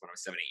first business when I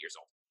was 7, 8 years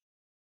old.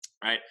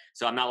 Right.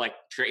 So I'm not like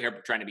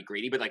here trying to be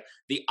greedy, but like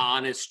the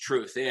honest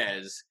truth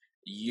is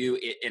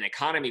an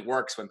economy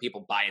works when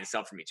people buy and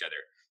sell from each other.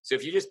 So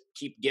if you just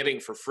keep giving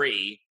for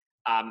free,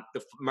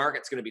 the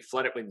market's going to be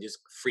flooded with just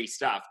free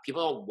stuff.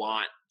 People don't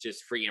want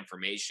just free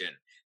information.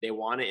 They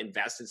want to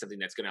invest in something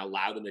that's going to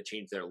allow them to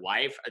change their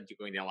life,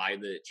 going to allow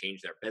them to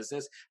change their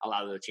business,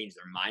 allow them to change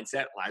their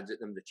mindset, allow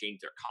them to change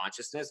their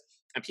consciousness.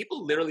 And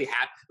people literally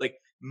have, like,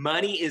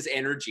 money is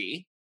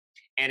energy.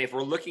 And if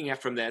we're looking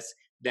at from this,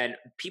 then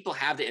people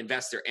have to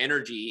invest their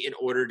energy in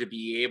order to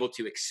be able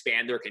to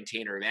expand their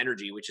container of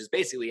energy, which is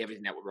basically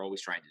everything that we're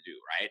always trying to do,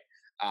 right?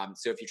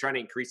 So if you're trying to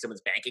increase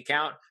someone's bank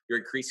account, you're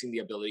increasing the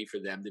ability for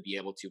them to be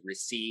able to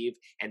receive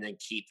and then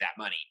keep that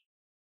money.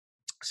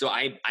 So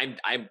I'm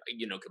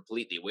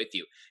completely with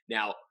you.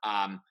 Now,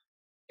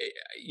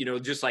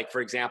 just like,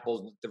 for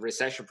example, the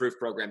recession-proof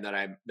program that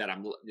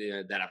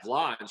I've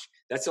launched,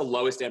 that's the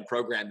lowest end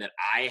program that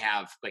I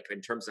have, like,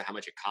 in terms of how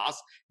much it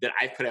costs, that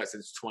I've put out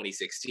since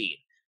 2016.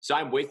 So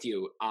I'm with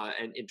you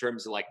in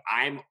terms of, like,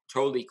 I'm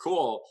totally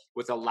cool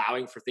with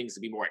allowing for things to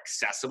be more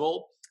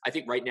accessible. I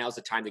think right now is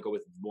the time to go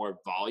with more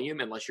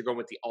volume, unless you're going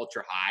with the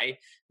ultra high.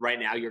 Right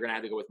now, you're going to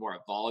have to go with more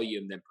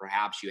volume than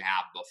perhaps you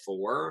have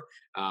before,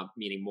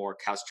 meaning more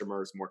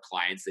customers, more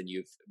clients than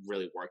you've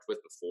really worked with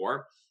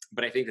before.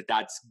 But I think that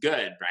that's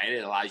good, right?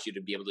 It allows you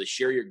to be able to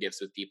share your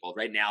gifts with people.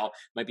 Right now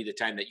might be the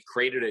time that you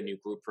created a new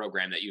group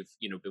program that you've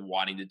been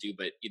wanting to do,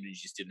 but you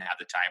just didn't have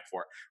the time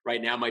for.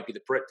 Right now might be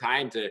the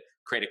time to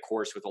create a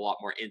course with a lot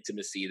more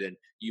intimacy than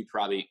you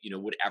probably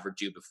would ever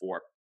do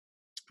before.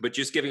 But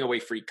just giving away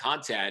free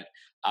content,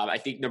 I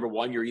think number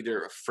one, you're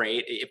either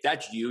afraid. If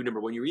that's you,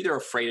 number one, you're either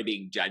afraid of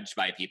being judged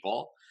by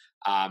people,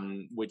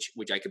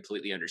 which I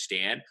completely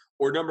understand,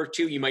 or number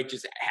two, you might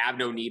just have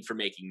no need for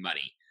making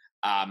money.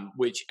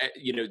 which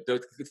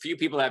the few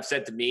people have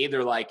said to me,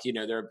 they're like,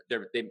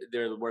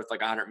 they're worth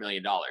like $100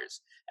 million,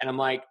 and I'm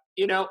like,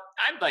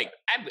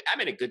 I'm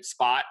in a good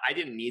spot. I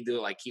didn't need to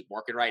like keep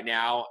working right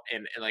now,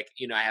 and like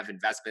I have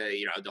investment,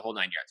 the whole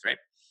 9 yards, right?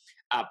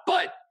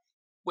 But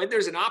when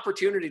there's an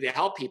opportunity to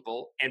help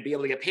people and be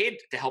able to get paid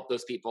to help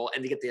those people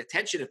and to get the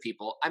attention of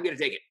people, I'm going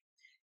to take it.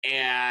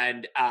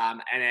 And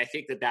I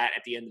think that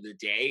at the end of the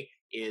day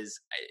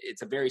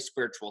it's a very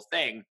spiritual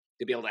thing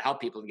to be able to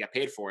help people and get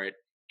paid for it.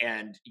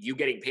 And you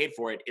getting paid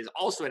for it is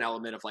also an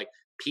element of like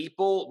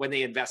people, when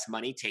they invest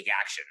money, take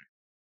action.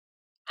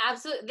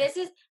 Absolutely. This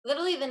is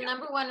literally the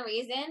number one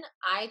reason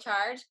I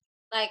charge.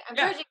 Like I'm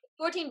charging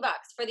 $14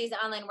 for these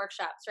online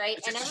workshops, right?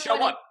 It's just to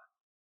show up.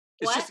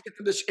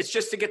 It's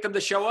just to get them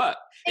to show up.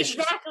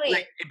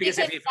 Exactly. Because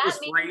if it was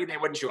free, they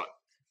wouldn't show up.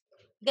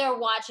 They're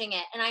watching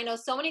it. And I know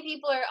so many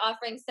people are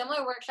offering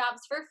similar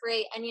workshops for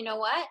free. And you know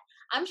what?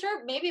 I'm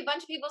sure maybe a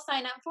bunch of people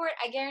sign up for it.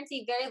 I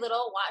guarantee very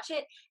little watch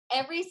it.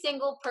 Every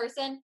single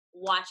person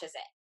watches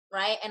it,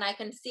 right? And I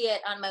can see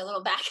it on my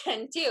little back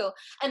end too.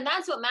 And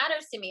that's what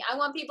matters to me. I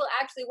want people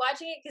actually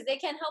watching it because they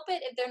can't help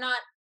it if they're not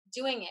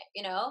doing it,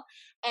 And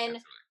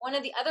Absolutely. One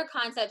of the other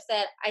concepts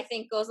that I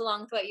think goes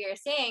along with what you're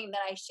saying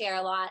that I share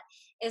a lot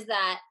is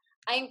that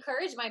I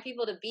encourage my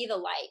people to be the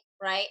light,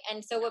 right?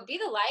 And so what be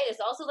the light is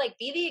also like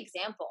be the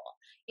example.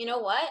 You know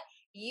what?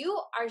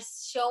 You are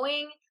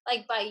showing,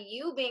 like, by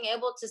you being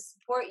able to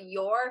support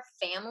your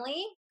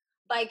family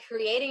by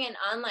creating an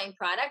online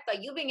product, by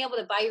you being able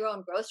to buy your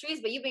own groceries,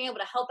 by you being able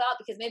to help out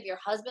because maybe your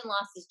husband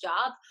lost his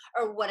job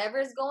or whatever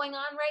is going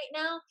on right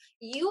now,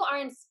 you are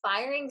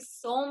inspiring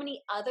so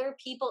many other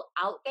people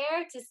out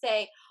there to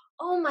say,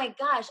 oh my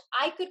gosh,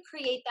 I could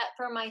create that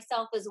for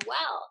myself as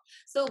well.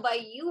 So by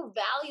you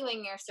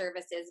valuing your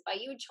services, by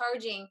you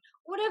charging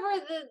whatever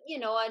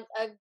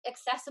a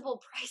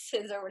accessible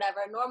prices or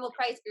whatever, a normal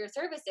price for your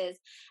services,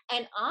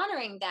 and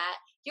honoring that,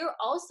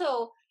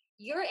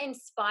 you're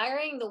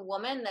inspiring the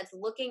woman that's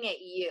looking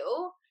at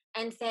you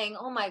and saying,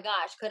 oh my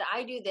gosh, could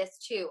I do this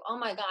too? Oh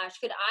my gosh,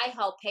 could I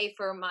help pay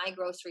for my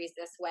groceries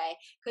this way?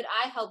 Could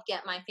I help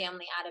get my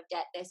family out of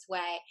debt this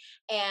way?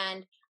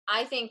 And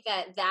I think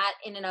that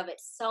in and of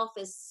itself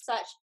is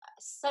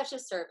such a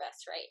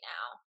service right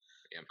now.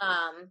 Yeah.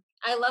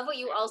 I love what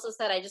you also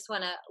said. I just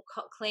want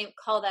to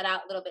call that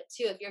out a little bit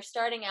too. If you're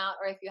starting out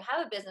or if you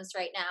have a business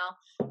right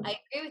now, I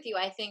agree with you.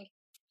 I think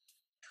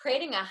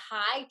creating a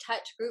high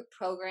touch group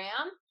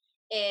program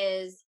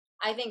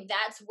I think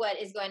that's what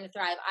is going to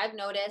thrive. I've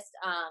noticed,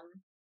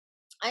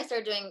 I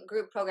started doing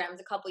group programs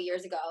a couple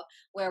years ago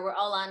where we're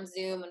all on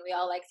Zoom and we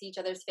all like see each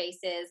other's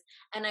faces.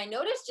 And I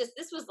noticed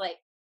this was like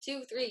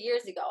 2-3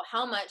 years ago,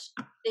 how much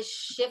this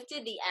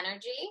shifted the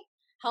energy,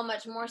 how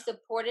much more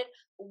supported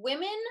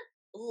women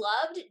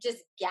loved just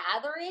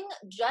gathering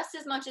just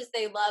as much as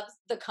they loved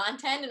the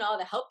content and all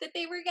the help that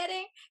they were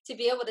getting to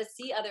be able to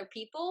see other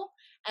people.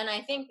 And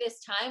I think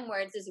this time where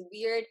it's this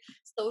weird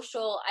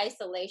social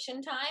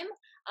isolation time,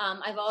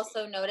 I've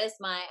also noticed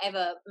I have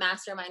a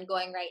mastermind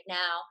going right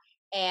now,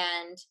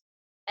 and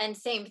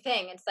same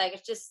thing. It's like,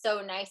 it's just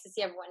so nice to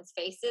see everyone's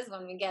faces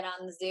when we get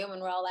on the Zoom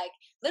and we're all like,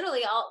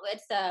 literally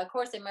it's a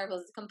Course in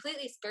Miracles. It's a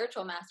completely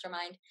spiritual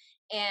mastermind.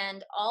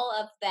 And all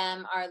of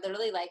them are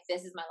literally like,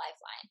 this is my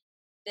lifeline.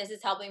 This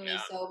is helping me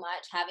so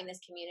much, having this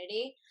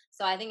community.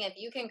 So I think if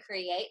you can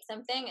create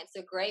something, it's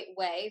a great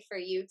way for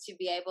you to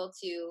be able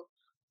to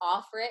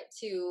offer it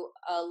to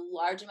a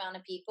large amount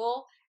of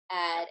people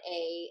at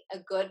a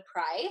good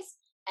price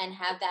and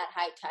have that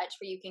high touch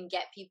where you can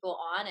get people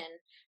on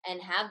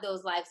and have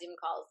those live Zoom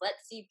calls.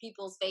 Let's see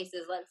people's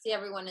faces. Let's see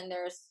everyone in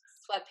their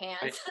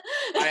sweatpants.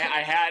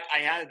 I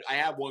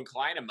have one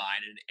client of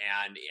mine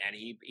and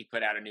he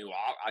put out a new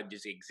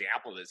just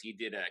example of this. He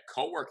did a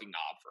co-working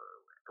offer.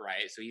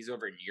 Right. So he's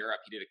over in Europe.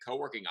 He did a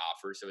co-working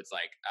offer. So it's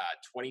like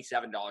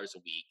 $27 a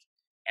week.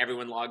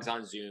 Everyone logs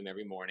on Zoom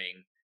every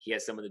morning. He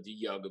has someone to do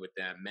yoga with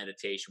them,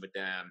 meditation with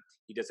them.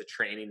 He does a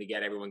training to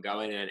get everyone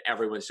going, and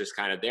everyone's just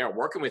kind of there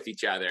working with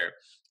each other.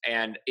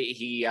 And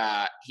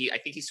I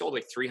think he sold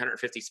like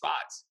 350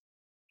 spots.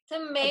 It's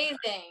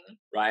amazing.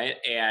 Right.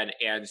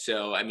 And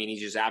so, I mean,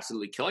 he's just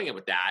absolutely killing it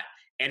with that.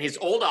 And his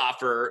old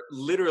offer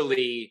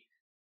literally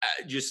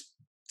just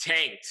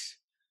tanked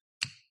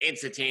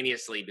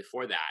instantaneously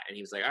before that. And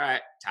he was like, all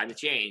right, time to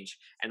change.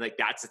 And like,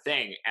 that's the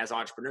thing as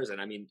entrepreneurs.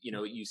 And I mean,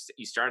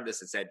 you started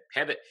this and said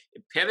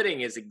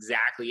pivoting is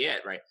exactly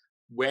it, right?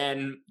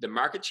 When the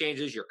market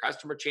changes, your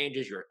customer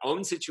changes, your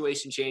own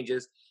situation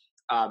changes,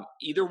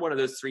 either one of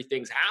those three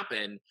things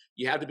happen,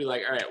 you have to be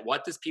like, all right,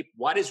 what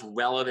is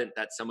relevant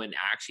that someone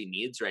actually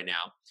needs right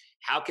now?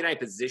 How can I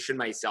position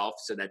myself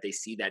so that they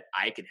see that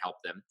I can help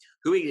them?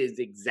 Who is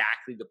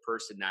exactly the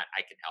person that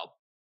I can help?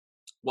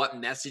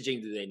 What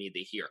messaging do they need to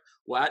hear?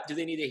 What do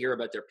they need to hear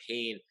about their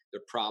pain,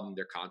 their problem,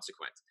 their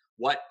consequence?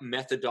 What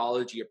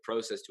methodology or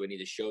process do I need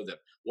to show them?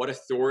 What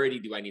authority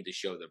do I need to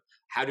show them?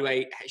 How do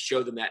I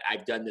show them that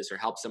I've done this or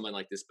helped someone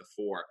like this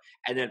before?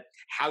 And then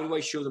how do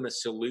I show them a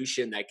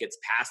solution that gets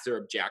past their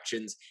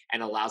objections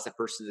and allows the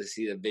person to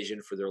see the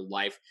vision for their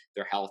life,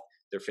 their health,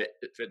 their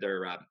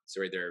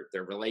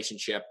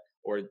relationship,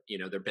 or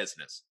their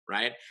business,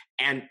 right?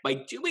 And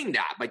by doing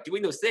that, by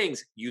doing those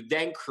things, you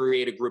then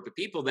create a group of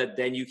people that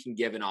then you can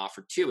give an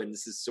offer to. And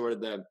this is sort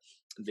of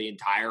the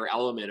entire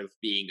element of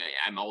being,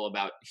 I'm all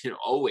about,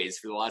 always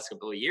for the last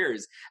couple of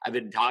years, I've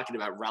been talking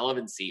about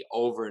relevancy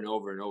over and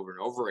over and over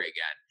and over again.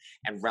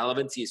 And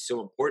relevancy is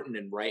so important.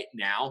 And right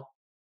now,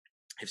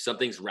 if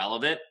something's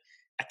relevant,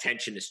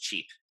 attention is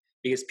cheap,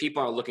 because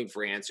people are looking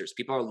for answers.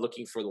 People are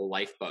looking for the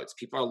lifeboats.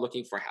 People are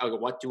looking for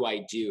what do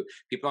I do?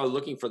 People are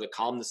looking for the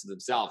calmness of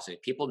themselves. And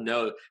people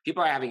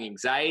are having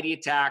anxiety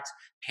attacks,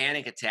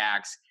 panic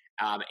attacks,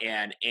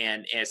 and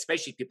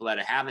especially people that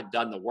haven't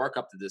done the work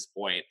up to this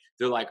point.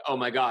 They're like, oh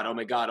my God, oh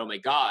my God, oh my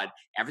God.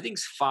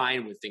 Everything's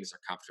fine when things are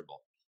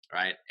comfortable.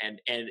 Right. And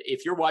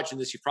if you're watching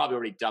this, you've probably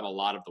already done a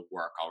lot of the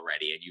work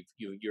already, and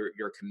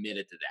you're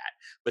committed to that.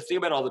 But think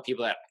about all the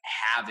people that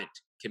haven't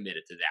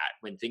committed to that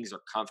when things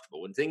are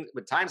comfortable.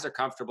 When times are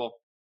comfortable,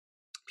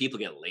 people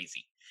get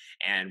lazy.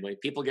 And when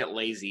people get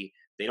lazy,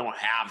 they don't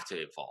have to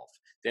evolve.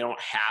 They don't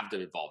have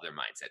to evolve their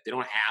mindset. They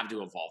don't have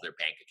to evolve their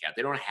bank account.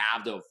 They don't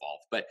have to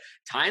evolve. But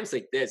times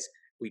like this,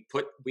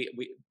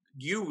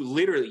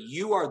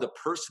 you are the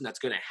person that's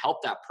going to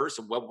help that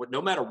person,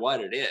 no matter what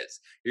it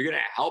is. You're going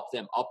to help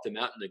them up the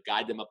mountain, to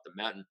guide them up the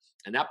mountain.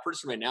 And that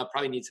person right now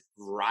probably needs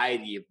a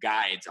variety of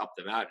guides up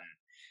the mountain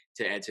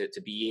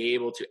to be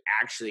able to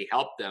actually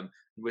help them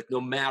with,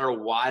 no matter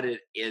what it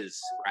is,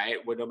 right?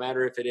 No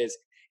matter if it is,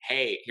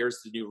 hey, here's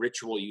the new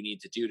ritual you need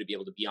to do to be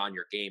able to be on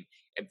your game.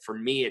 And for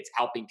me, it's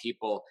helping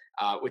people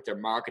with their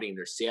marketing,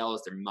 their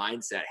sales, their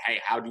mindset. Hey,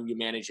 how do you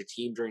manage a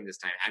team during this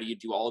time? How do you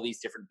do all these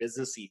different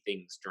businessy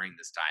things during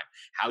this time?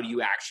 How do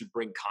you actually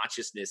bring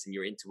consciousness and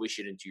your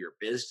intuition into your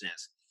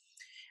business?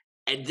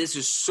 And this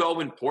is so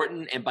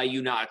important. And by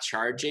you not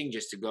charging,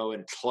 just to go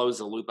and close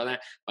the loop on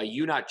that, by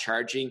you not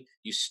charging,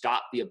 you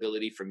stop the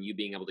ability from you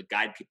being able to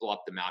guide people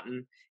up the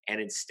mountain. And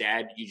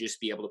instead, you just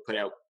be able to put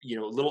out,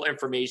 little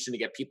information to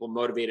get people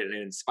motivated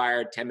and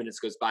inspired. 10 minutes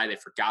goes by, they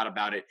forgot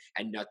about it,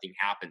 and nothing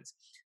happens.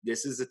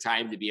 This is the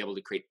time to be able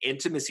to create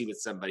intimacy with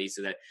somebody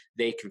so that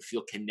they can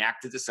feel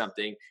connected to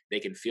something. They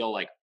can feel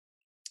like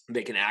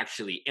they can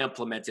actually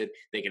implement it.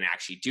 They can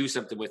actually do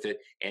something with it.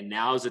 And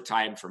now is the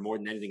time, for more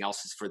than anything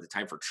else, is for the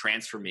time for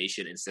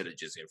transformation instead of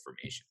just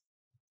information.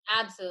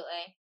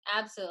 Absolutely.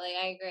 Absolutely.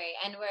 I agree.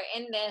 And we're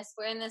in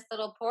this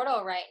little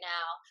portal right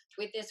now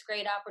with this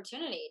great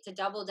opportunity to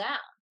double down,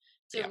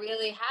 to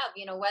really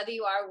have, whether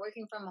you are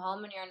working from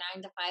home in your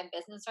 9-to-5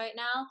 business right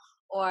now,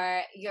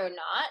 or you're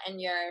not,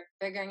 and you're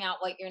figuring out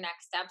what your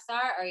next steps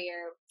are, or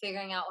you're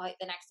figuring out what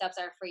the next steps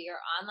are for your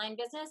online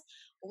business,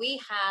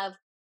 we have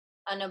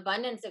an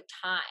abundance of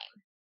time.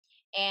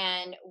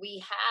 And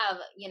we have,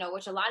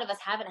 which a lot of us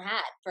haven't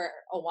had for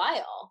a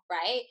while,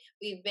 right?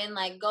 We've been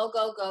like, go,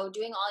 go, go,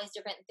 doing all these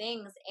different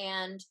things.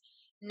 And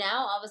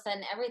now all of a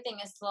sudden everything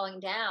is slowing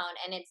down,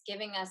 and it's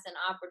giving us an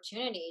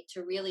opportunity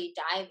to really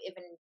dive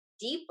even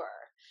deeper,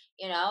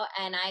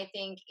 and I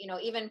think,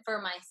 even for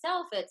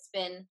myself, it's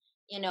been,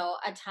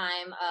 a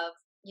time of,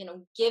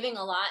 giving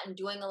a lot and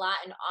doing a lot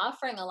and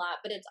offering a lot,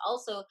 but it's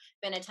also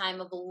been a time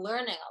of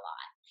learning a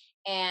lot.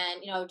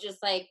 And,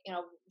 just like,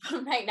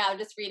 right now,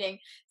 just reading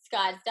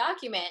Scott's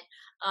document,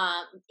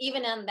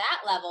 even on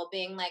that level,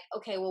 being like,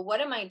 okay, well, what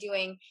am I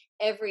doing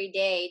every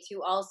day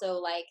to also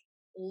like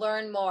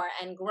learn more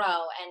and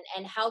grow?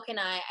 And how can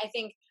I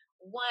think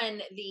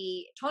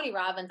the Tony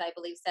Robbins, I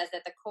believe, says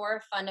that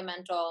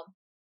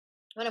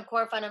one of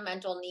core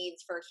fundamental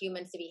needs for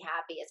humans to be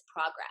happy is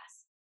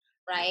progress,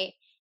 right?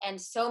 And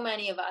so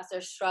many of us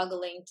are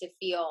struggling to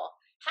feel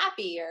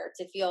happy, or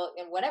to feel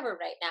whatever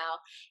right now.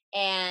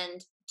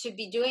 And to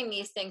be doing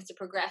these things to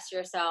progress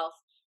yourself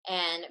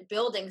and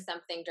building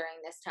something during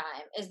this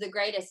time is the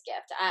greatest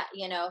gift.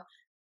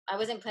 I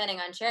wasn't planning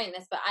on sharing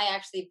this, but I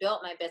actually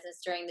built my business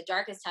during the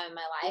darkest time in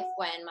my life,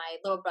 when my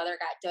little brother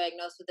got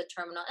diagnosed with a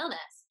terminal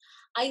illness.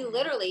 I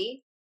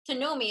literally,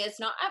 it's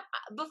not,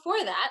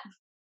 before that,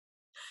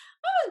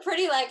 I was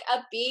pretty like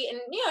upbeat,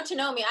 and to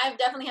know me, I've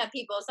definitely had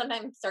people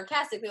sometimes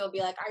sarcastically will be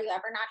like, "Are you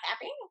ever not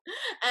happy?"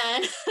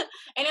 And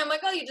and I'm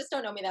like, "Oh, you just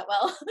don't know me that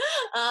well."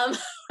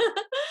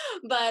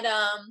 but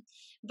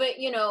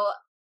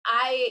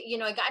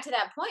I got to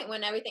that point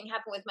when everything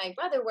happened with my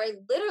brother, where I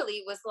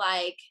literally was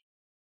like,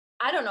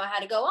 I don't know how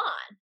to go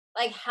on.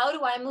 Like, how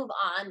do I move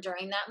on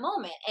during that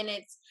moment? And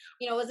it's,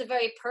 it was a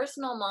very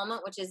personal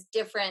moment, which is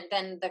different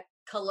than the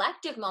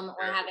collective moment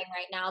we're having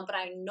right now. But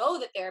I know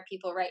that there are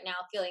people right now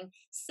feeling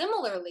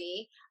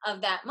similarly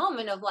of that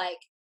moment of like,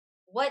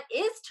 what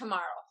is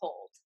tomorrow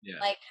hold? Yeah.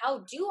 Like, how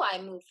do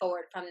I move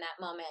forward from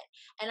that moment?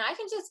 And I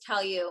can just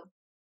tell you,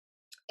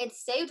 it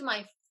saved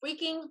my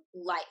freaking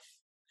life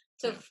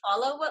to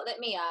follow what lit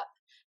me up,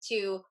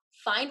 to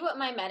find what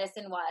my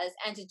medicine was,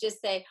 and to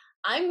just say,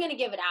 I'm going to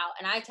give it out.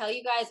 And I tell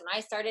you guys, when I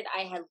started,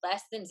 I had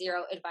less than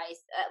zero advice,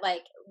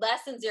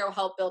 less than zero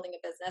help building a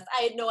business.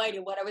 I had no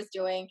idea what I was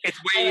doing. It's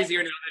way easier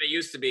now than it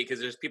used to be,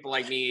 because there's people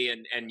like me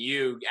and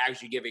you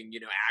actually giving,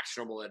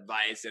 actionable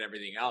advice and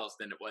everything else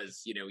than it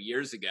was,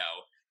 years ago.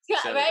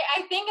 Yeah, right.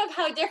 I think of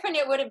how different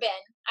it would have been.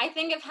 I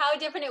think of how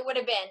different it would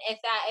have been if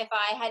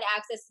I had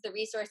access to the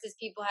resources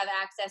people have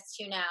access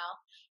to now.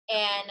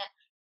 And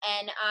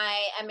absolutely.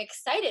 I am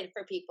excited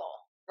for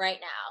people right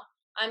now.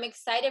 I'm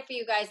excited for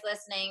you guys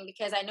listening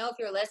because I know if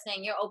you're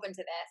listening, you're open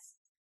to this.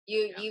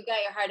 Yeah. You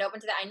got your heart open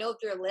to that. I know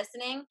if you're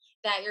listening,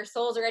 that your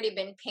soul's already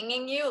been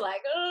pinging you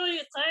like, oh,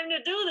 it's time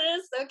to do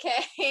this.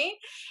 Okay.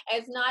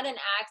 It's not an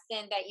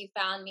accident that you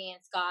found me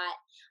and Scott.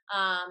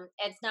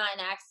 It's not an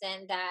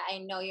accident that I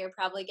know you're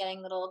probably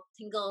getting little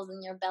tingles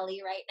in your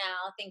belly right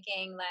now,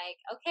 thinking like,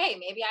 okay,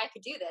 maybe I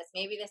could do this.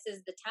 Maybe this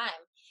is the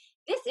time.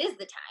 This is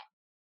the time.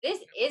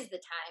 This is the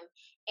time.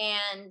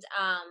 And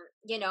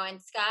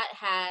and Scott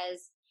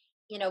has,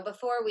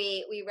 before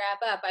we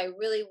wrap up, I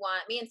really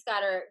want, me and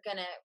Scott are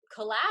gonna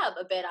collab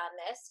a bit on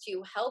this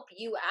to help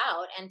you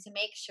out and to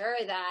make sure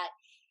that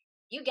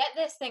you get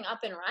this thing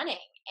up and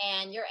running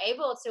and you're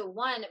able to,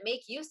 one,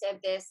 make use of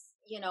this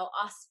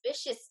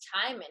auspicious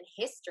time in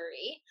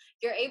history.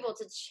 You're able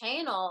to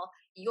channel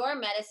your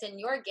medicine,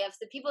 your gifts,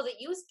 the people that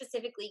you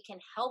specifically can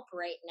help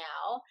right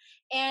now,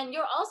 and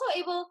you're also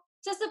able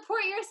to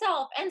support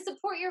yourself and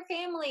support your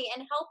family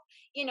and help.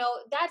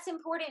 That's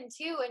important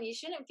too, and you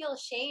shouldn't feel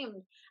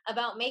ashamed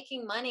about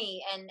making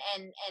money and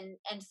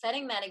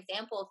setting that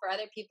example for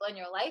other people in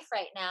your life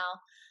right now.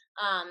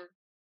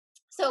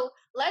 So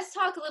let's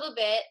talk a little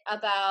bit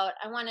about,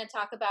 I want to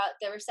talk about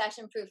the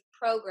recession proof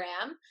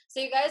program. So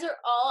you guys are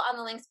all on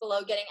the links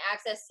below getting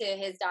access to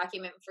his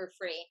document for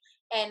free.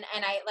 And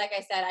I, like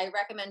I said, I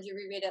recommend you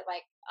reread it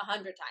like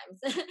 100 times.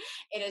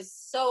 It is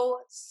so,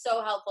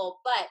 so helpful.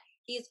 But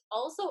he's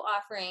also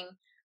offering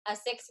a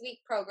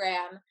 6-week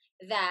program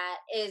that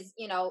is,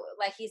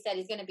 like he said,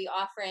 he's going to be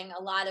offering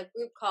a lot of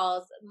group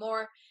calls,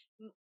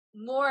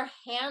 more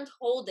hand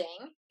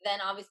holding than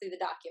obviously the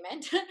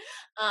document,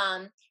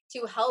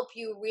 to help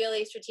you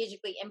really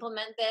strategically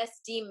implement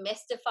this,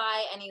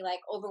 demystify any like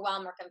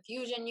overwhelm or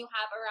confusion you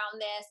have around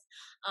this,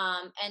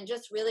 and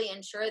just really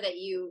ensure that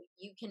you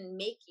can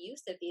make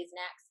use of these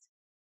next,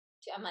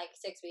 I'm like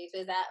 6 weeks,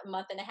 is that a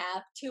month and a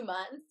half, 2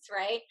 months,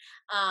 right?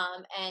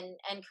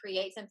 And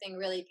create something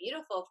really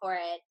beautiful for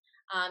it.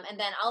 And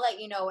then I'll let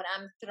you know when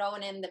I'm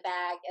throwing in the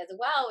bag as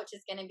well, which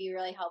is going to be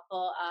really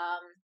helpful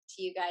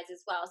to you guys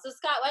as well. So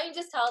Scott, why don't you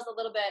just tell us a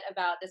little bit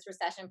about this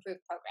recession proof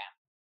program?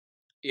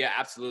 Yeah,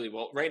 absolutely.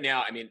 Well, right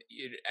now, I mean,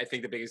 I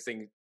think the biggest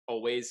thing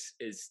always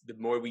is the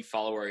more we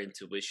follow our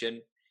intuition,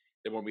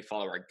 the more we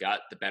follow our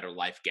gut, the better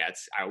life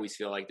gets. I always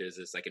feel like there's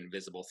this like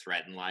invisible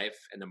thread in life,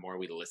 and the more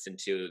we listen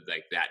to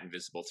like that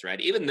invisible thread,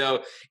 even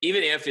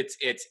if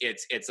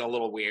it's a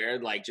little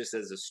weird, like just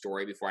as a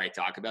story before I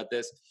talk about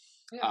this,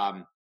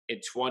 Yeah. in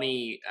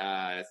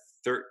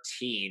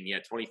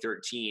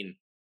 2013,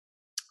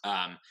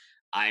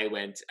 I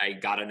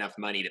got enough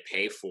money to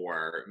pay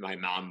for, my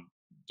mom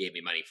gave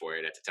me money for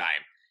it at the time.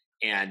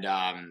 And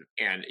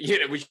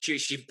which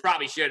she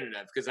probably shouldn't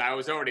have, because I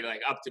was already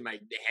like up to my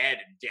head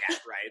in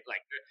debt, right?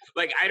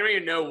 Like I don't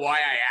even know why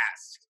I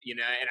asked, and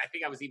I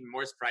think I was even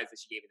more surprised that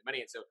she gave me the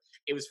money. And so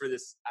it was for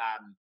this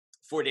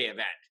 4-day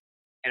event,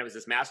 and it was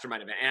this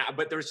mastermind event.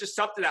 But there was just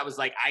something that was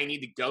like, I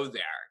need to go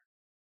there.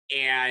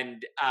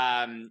 And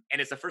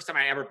it's the first time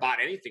I ever bought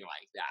anything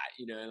like that,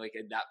 like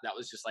that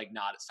was just like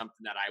not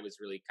something that I was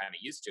really kind of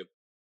used to.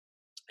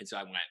 And so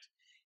I went,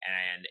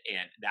 and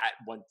that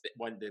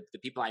the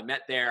people I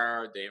met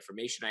there, the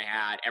information I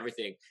had,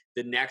 everything.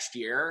 The next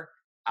year,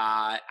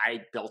 I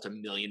built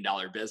 $1 million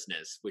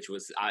business, which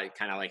was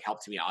kind of like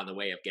helped me on the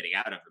way of getting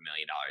out of $1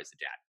 million of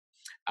debt.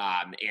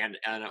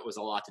 And it was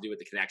a lot to do with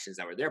the connections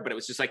that were there, but it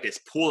was just like this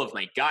pull of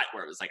my gut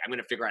where it was like, I'm going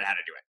to figure out how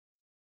to do it.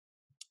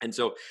 And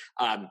so,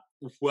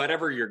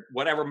 whatever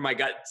my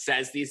gut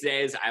says these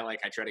days, I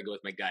try to go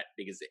with my gut,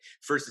 because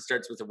first it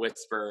starts with a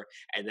whisper,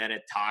 and then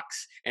it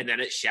talks, and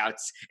then it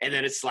shouts, and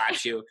then it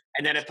slaps you,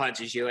 and then it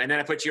punches you, and then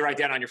it puts you right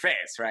down on your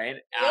face, right?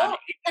 Yep.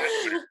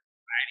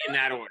 In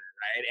that order,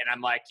 right? And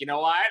I'm like, you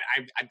know what?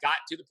 I've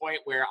gotten to the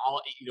point where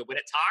when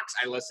it talks,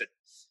 I listen,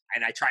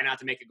 and I try not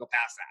to make it go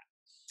past that.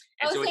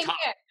 And so Same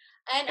here.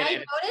 And I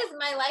noticed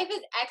my life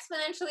is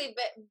exponentially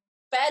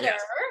better.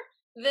 Yes.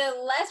 The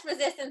less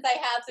resistance I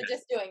have to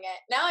just doing it.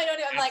 Now I don't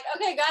do, I'm like,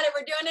 okay, got it,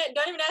 we're doing it.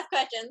 Don't even ask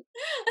questions.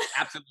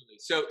 Absolutely.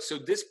 So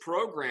this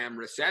program,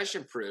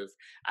 Recession Proof,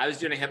 I was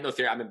doing a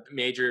hypnotherapy.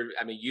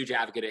 I'm a huge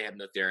advocate of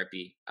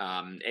hypnotherapy,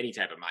 any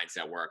type of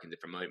mindset work and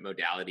different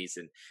modalities.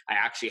 And I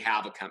actually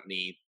have a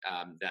company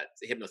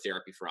that's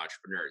hypnotherapy for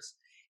entrepreneurs.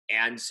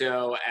 And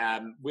so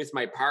with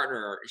my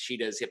partner, she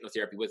does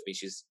hypnotherapy with me.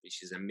 She's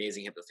an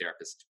amazing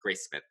hypnotherapist,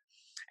 Grace Smith.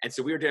 And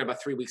so we were doing,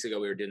 about 3 weeks ago,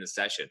 we were doing a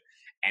session.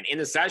 And in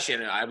the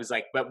session, I was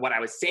like, but what I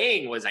was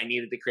saying was I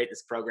needed to create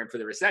this program for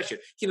the recession.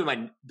 Keep in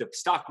mind, the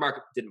stock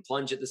market didn't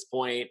plunge at this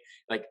point.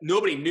 Like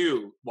nobody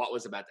knew what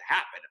was about to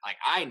happen. Like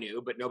I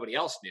knew, but nobody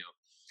else knew.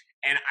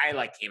 And I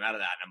came out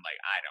of that, and I'm like,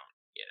 I don't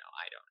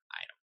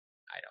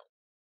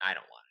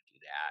want to do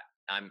that.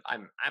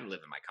 I'm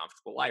living my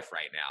comfortable life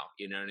right now.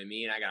 You know what I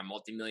mean? I got a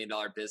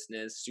multi-million-dollar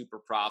business, super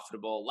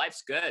profitable.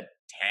 Life's good.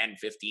 10,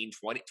 15,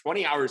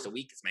 20 hours a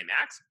week is my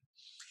maximum.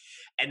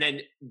 And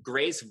then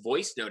Grace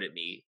voice noted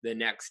me the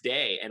next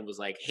day and was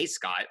like, "Hey,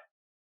 Scott,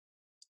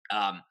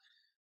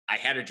 I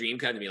had a dream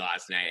come to me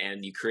last night,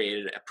 and you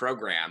created a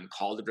program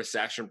called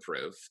Recession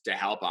Proof to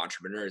help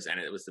entrepreneurs, and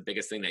it was the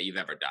biggest thing that you've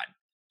ever done.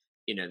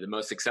 The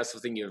most successful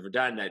thing you've ever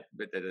done, that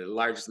with the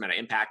largest amount of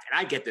impact." And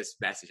I get this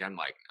message. I'm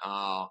like,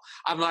 oh,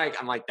 I'm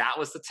like, that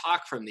was the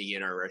talk from the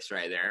universe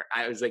right there.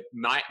 I was like,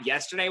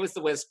 yesterday was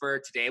the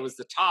whisper, today was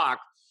the talk.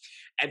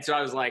 And so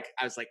I was like,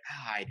 I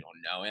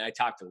don't know. And I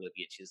talked to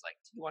Olivia, and she's like,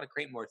 "Do you want to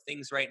create more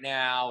things right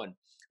now?" And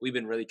we've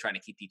been really trying to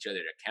keep each other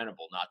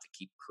accountable, not to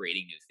keep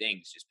creating new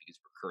things just because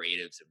we're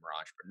creatives and we're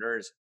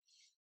entrepreneurs.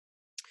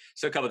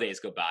 So a couple of days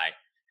go by,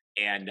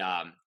 and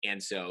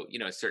so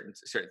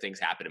certain things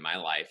happen in my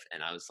life,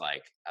 and I was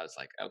like,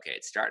 okay,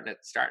 it's starting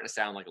to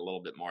sound like a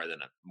little bit more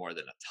than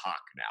a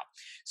talk now.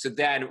 So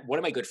then one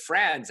of my good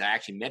friends, I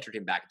actually mentored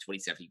him back in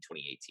 2017,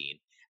 2018.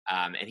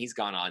 And he's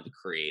gone on to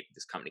create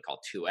this company called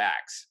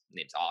 2X,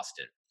 named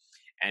Austin.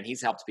 And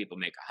he's helped people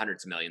make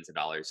hundreds of millions of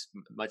dollars,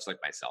 much like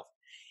myself.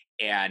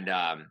 And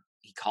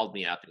he called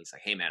me up and he's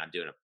like, "Hey man, I'm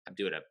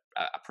doing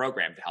a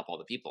program to help all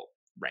the people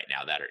right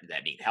now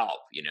that need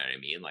help." You know what I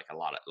mean? Like a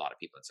lot of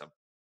people. And so,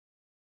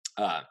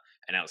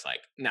 and I was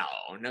like, no,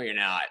 you're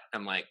not.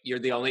 I'm like, you're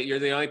the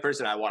only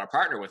person I want to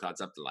partner with on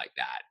something like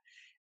that.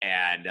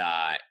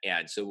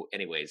 And so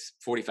anyways,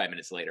 45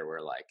 minutes later,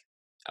 we're like,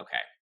 okay.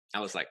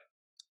 I was like,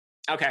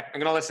 okay, I'm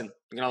going to listen.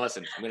 I'm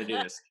going to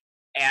do this.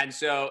 And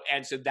so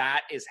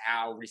that is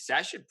how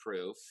Recession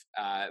Proof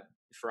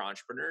for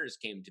entrepreneurs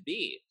came to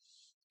be.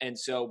 And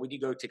so when you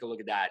go take a look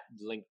at that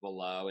link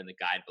below and the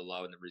guide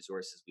below and the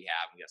resources we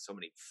got so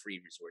many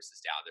free resources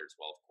down there as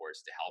well, of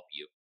course, to help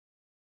you.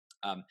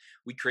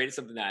 We created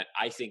something that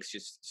I think is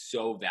just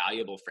so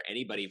valuable for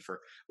anybody, for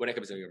when it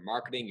comes to your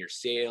marketing, your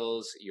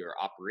sales, your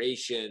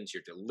operations,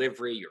 your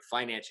delivery, your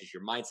finances,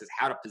 your mindsets,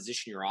 how to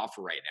position your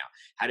offer right now,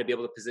 how to be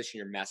able to position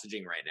your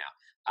messaging right now.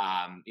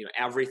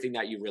 Everything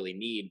that you really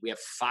need. We have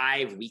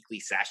 5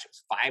 weekly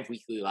sessions, 5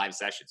 weekly live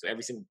sessions.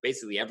 So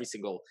basically every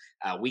single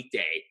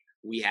weekday,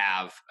 we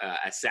have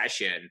a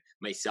session,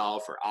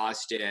 myself or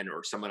Austin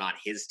or someone on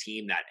his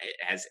team that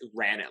has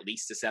ran at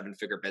least a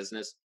 7-figure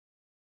business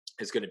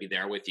is going to be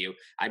there with you.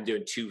 I'm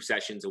doing 2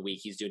 sessions a week.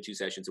 He's doing 2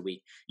 sessions a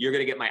week. You're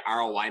going to get my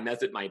ROI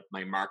method, my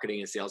marketing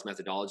and sales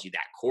methodology,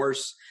 that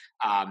course.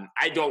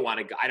 I don't want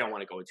to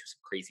go into some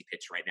crazy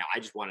pitch right now. I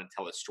just want to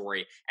tell a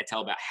story and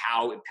tell about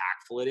how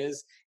impactful it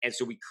is. And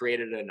so we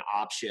created an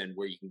option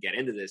where you can get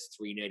into this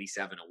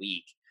 $397 a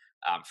week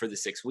for the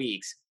 6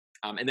 weeks.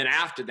 And then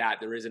after that,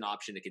 there is an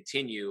option to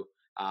continue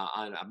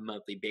on a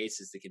monthly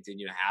basis, to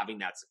continue having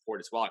that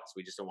support as well, because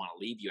we just don't want to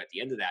leave you at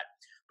the end of that.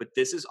 But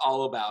this is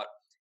all about,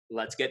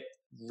 let's get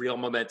real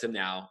momentum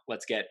now.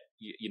 Let's get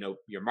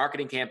your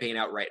marketing campaign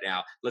out right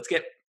now. Let's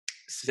get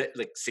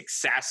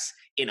success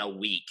in a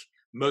week.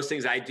 Most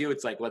things I do,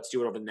 it's like, let's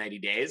do it over 90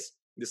 days.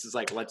 This is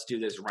like, let's do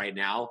this right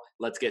now.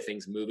 Let's get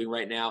things moving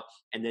right now.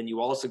 And then you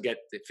also get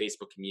the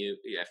Facebook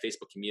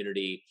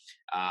community,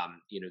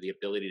 the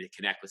ability to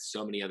connect with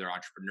so many other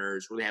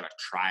entrepreneurs, really have a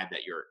tribe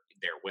that you're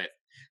there with.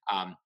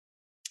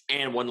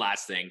 And one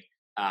last thing,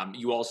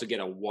 you also get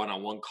a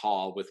one-on-one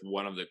call with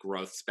one of the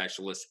growth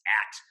specialists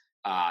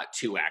at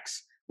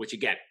 2X, which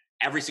again,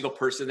 every single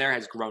person there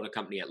has grown a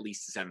company at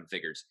least to 7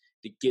 figures,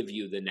 to give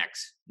you the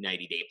next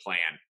 90-day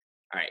plan.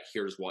 All right,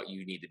 here's what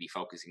you need to be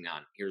focusing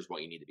on. Here's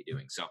what you need to be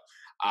doing. So,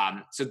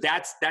 so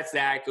that's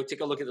that. Go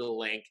take a look at the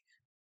link.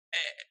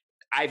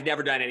 I've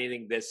never done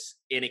anything this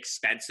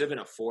inexpensive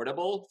and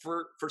affordable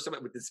for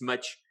someone with this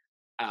much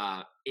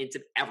ever.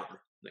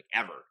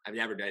 I've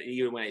never done it,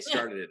 even when I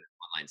started in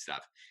online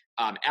stuff.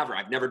 Ever,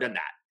 I've never done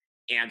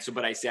that. And so,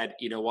 but I said,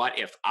 you know what?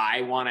 If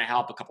I want to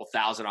help a couple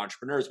thousand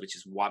entrepreneurs, which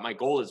is what my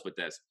goal is with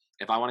this,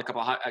 if I want to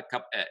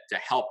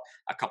help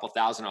a couple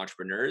thousand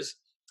entrepreneurs,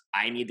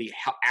 I need to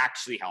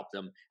actually help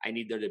them. I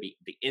need there to be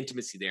the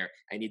intimacy there.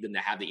 I need them to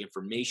have the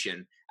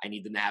information. I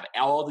need them to have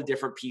all the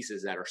different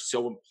pieces that are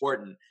so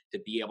important to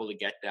be able to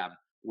get them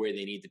where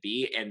they need to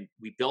be. And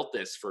we built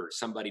this for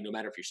somebody, no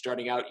matter if you're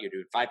starting out, you're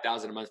doing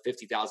 $5,000 a month,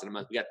 $50,000 a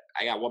month.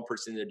 I got one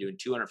person there doing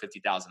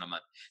 $250,000 a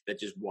month that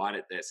just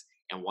wanted this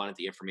and wanted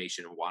the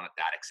information and wanted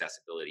that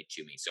accessibility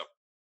to me. So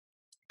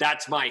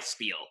that's my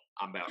spiel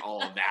about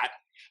all of that.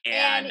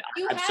 And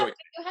you have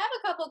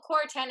a couple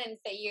core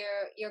tenets that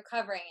you're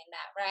covering in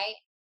that, right?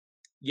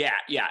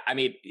 Yeah. I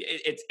mean,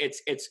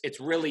 it's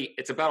really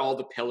about all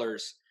the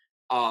pillars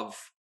of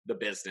the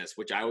business,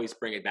 which I always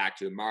bring it back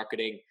to: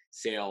 marketing,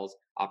 sales,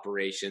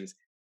 operations,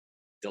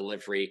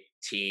 delivery,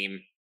 team,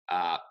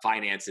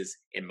 finances,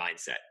 and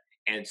mindset.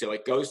 And so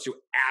it goes through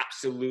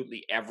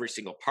absolutely every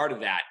single part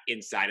of that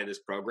inside of this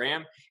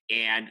program.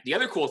 And the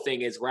other cool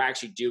thing is we're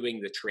actually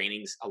doing the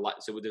trainings a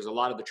lot. So there's a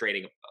lot of the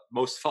training,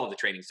 most of all the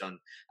training's done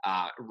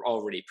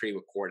already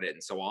pre-recorded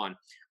and so on.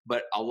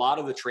 But a lot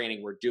of the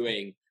training we're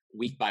doing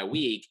week by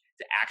week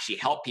to actually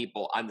help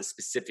people on the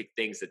specific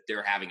things that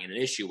they're having an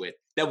issue with,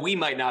 that we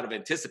might not have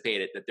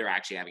anticipated that they're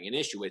actually having an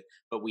issue with.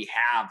 But we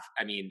have,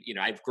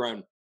 I've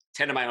grown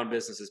 10 of my own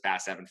businesses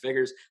past 7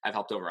 figures. I've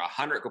helped over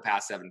 100 go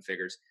past 7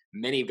 figures.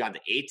 Many have gone to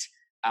 8.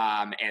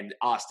 And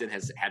Austin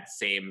has had the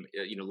same,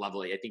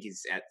 level. I think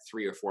he's at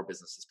 3 or 4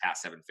 businesses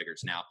past 7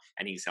 figures now,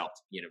 and he's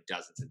helped,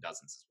 dozens and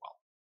dozens as well.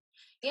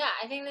 Yeah,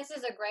 I think this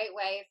is a great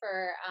way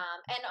for,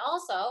 and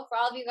also for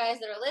all of you guys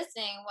that are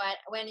listening,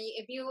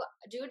 if you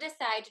do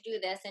decide to do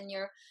this and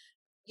you're,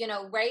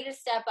 ready to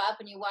step up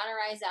and you want to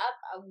rise up,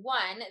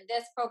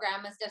 this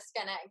program is just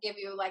going to give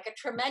you like a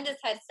tremendous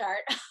head start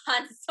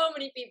on so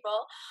many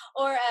people,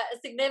 or a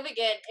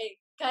significant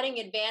cutting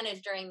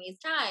advantage during these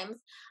times.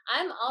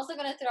 I'm also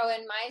going to throw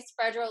in my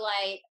Spread Your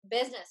Light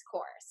business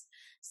course.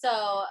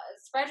 So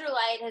Spread Your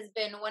Light has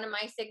been one of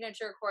my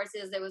signature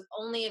courses that was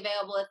only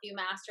available if you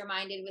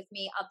masterminded with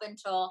me up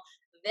until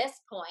this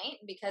point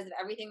because of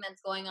everything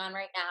that's going on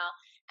right now.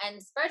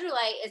 And Spread Your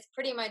Light is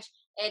pretty much,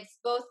 it's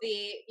both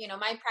the,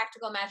 my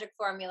practical magic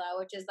formula,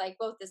 which is like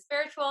both the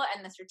spiritual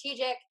and the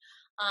strategic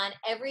on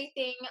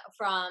everything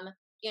from,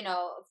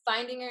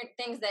 finding your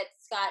things that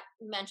Scott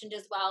mentioned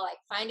as well, like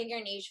finding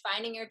your niche,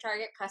 finding your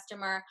target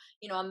customer,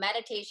 a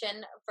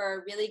meditation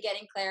for really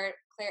getting clear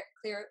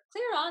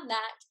on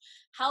that,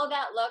 how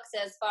that looks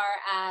as far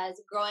as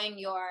growing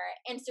your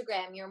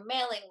Instagram, your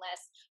mailing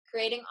list,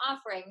 creating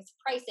offerings,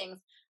 pricings,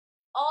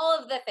 all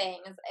of the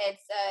things.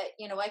 It's,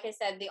 like I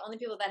said, the only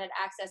people that had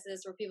access to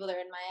this were people that are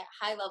in my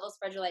high level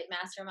Spread Your Light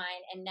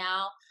mastermind. And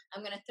now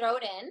I'm going to throw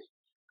it in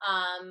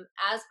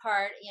as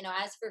part,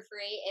 as for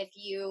free if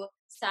you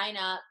sign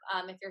up,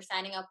 if you're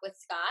signing up with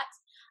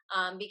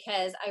Scott,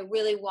 because I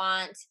really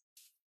want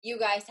you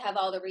guys to have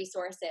all the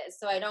resources.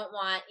 So I don't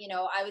want,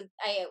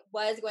 I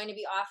was going to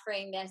be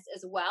offering this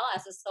as well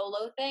as a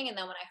solo thing. And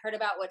then when I heard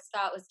about what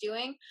Scott was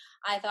doing,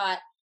 I thought,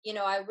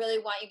 I really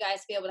want you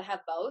guys to be able to have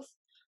both.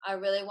 I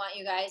really want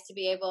you guys to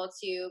be able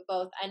to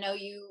both. I know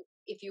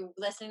if you're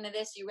listening to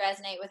this, you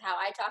resonate with how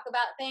I talk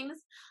about things.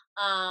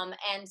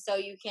 And so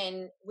you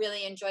can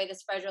really enjoy the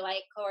Spread Your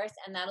Light course,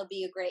 and that'll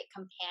be a great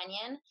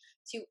companion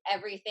to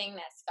everything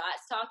that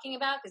Scott's talking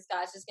about, because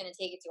Scott's just going to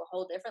take it to a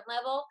whole different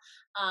level.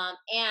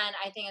 And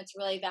I think it's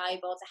really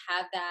valuable to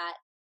have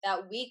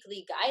that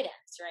weekly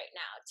guidance right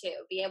now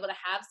too. Be able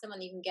to have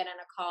someone you can get on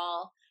a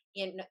call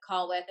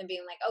with and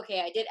being like,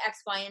 okay, I did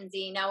X, Y, and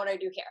Z. Now what do I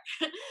do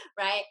here?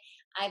 Right?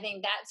 I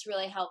think that's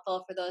really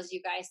helpful for those of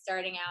you guys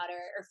starting out,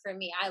 or for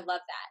me. I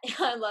love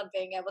that. I love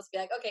being able to be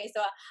like, okay,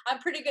 so I'm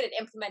pretty good at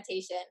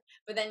implementation,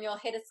 but then you'll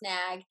hit a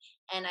snag.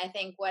 And I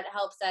think what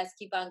helps us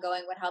keep on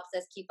going, what helps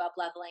us keep up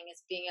leveling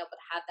is being able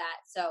to have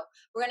that. So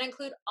we're going to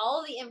include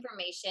all the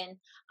information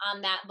on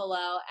that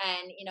below.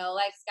 And,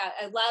 like Scott,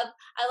 I love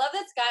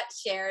that Scott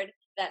shared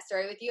that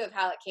story with you of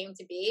how it came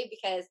to be,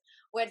 because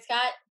what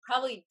Scott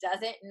probably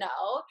doesn't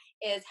know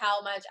is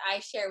how much I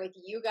share with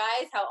you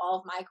guys how all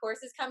of my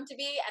courses come to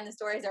be, and the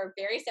stories are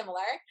very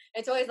similar.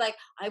 It's always like,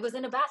 I was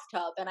in a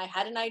bathtub and I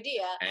had an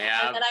idea,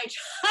 and then I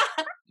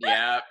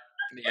yeah.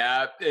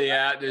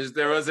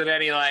 There wasn't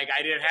any like,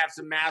 I didn't have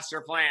some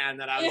master plan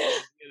that I was going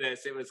to do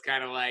this. It was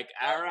kind of like,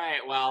 all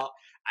right, well,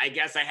 I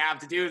guess I have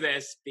to do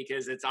this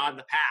because it's on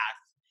the path,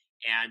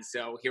 and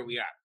so here we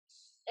are.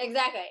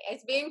 Exactly.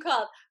 It's being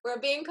called. We're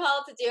being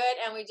called to do it,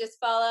 and we just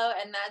follow,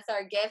 and that's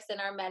our gifts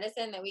and our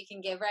medicine that we can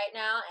give right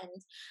now. And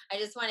I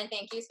just want to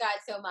thank you,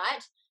 Scott, so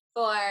much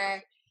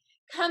for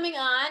coming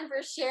on,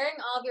 for sharing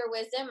all of your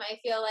wisdom. I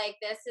feel like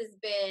this has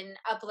been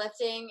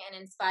uplifting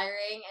and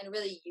inspiring and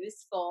really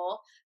useful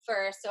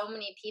for so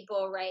many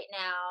people right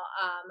now.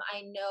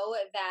 I know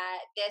that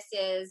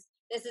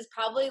this is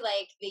probably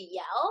like the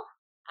yell.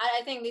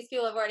 I think these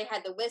people have already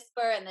had the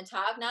whisper and the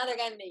talk. Now they're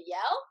getting the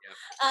yell.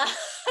 Yep.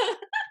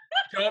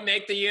 Don't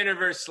make the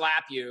universe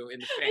slap you in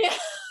the face.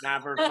 It's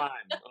never fun.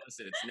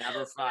 Listen, it's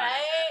never fun.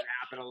 Right? It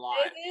happen a lot.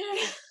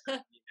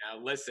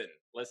 Listen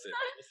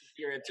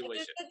to your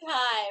intuition. It's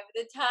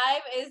the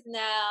time is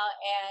now,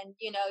 and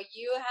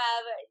you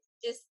have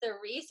just the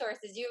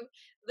resources. You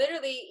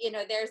literally,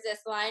 there's this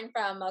line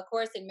from A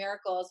Course in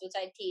Miracles, which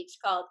I teach,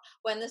 called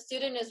 "When the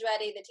student is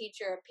ready, the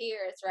teacher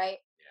appears." Right?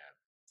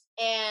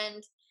 Yeah.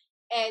 And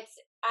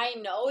I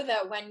know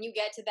that when you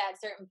get to that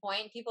certain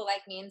point, people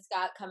like me and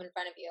Scott come in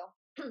front of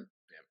you.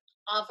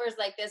 Offers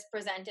like this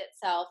present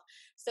itself,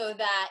 so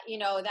that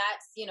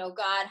that's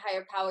God,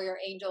 higher power, your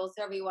angels,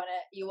 whoever you want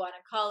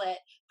to call it,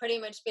 pretty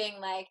much being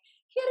like,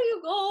 here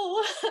you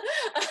go.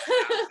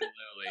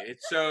 Absolutely.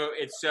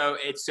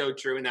 It's so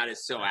true, and that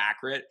is so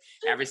accurate.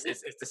 It's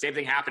the same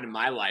thing happened in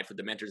my life with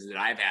the mentors that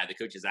I've had, the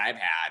coaches I've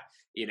had.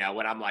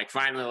 When I'm like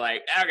finally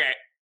like, okay,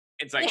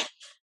 it's like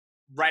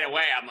right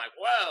away I'm like,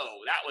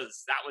 whoa, that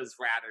was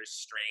rather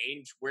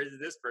strange. Where did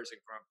this person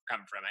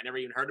come from? I never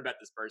even heard about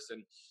this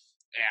person.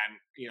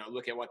 And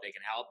look at what they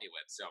can help me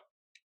with.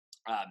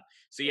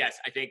 So yes,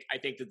 I think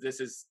that this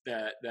is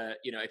the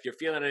if you're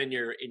feeling it in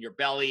your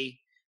belly,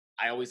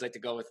 I always like to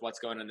go with what's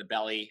going on in the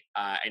belly.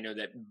 I know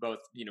that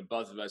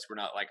both of us, we're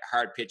not like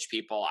hard pitch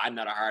people. I'm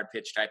not a hard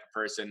pitch type of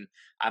person.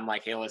 I'm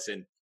like, hey,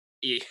 listen,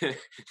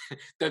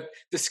 the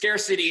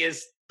scarcity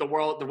is the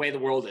way the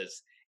world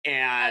is,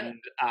 and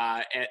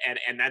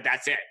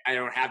that's it. I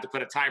don't have to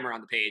put a timer on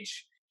the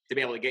page to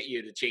be able to get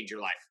you to change your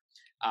life.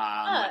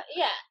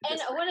 Yeah. And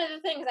This one of the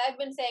things I've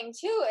been saying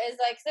too is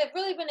like, cause I've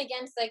really been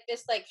against like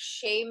this, like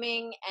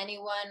shaming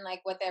anyone,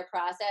 like what their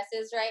process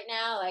is right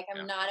now. Like,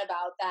 yeah, I'm not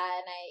about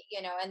that.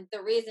 And and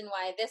the reason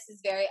why this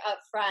is very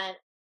upfront,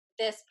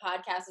 this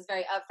podcast is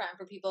very upfront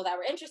for people that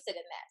were interested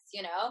in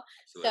this.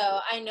 So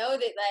absolutely. I know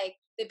that like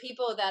the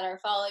people that are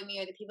following me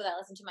or the people that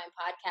listen to my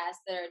podcast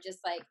that are just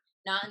like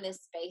not in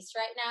this space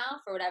right now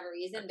for whatever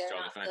reason, That's they're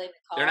totally not fine. feeling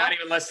the They're not call.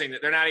 even listening.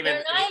 They're not even.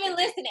 They're not even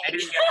They listening.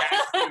 didn't get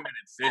past 2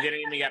 minutes. They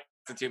didn't even get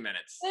to 2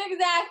 minutes.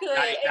 Exactly,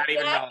 Not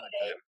even relevant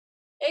to exactly. them.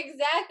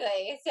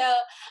 Exactly. So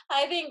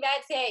I think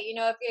that's it. If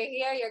you're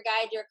here, your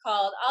guide, you're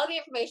called. All the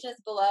information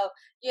is below.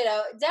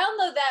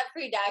 Download that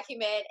free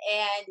document,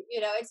 and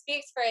it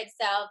speaks for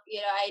itself.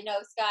 I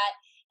know Scott.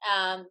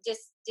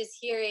 Just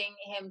hearing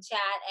him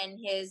chat and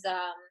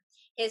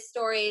his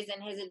stories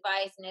and his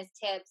advice and his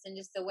tips and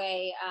just the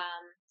way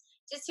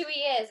just who he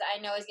is, I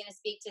know is going to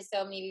speak to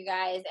so many of you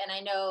guys, and I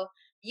know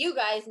you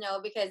guys know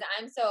because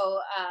I'm so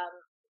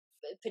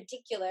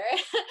particular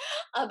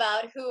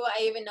about who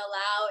I even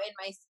allow in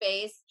my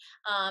space,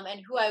 and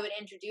who I would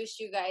introduce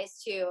you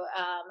guys to.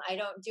 I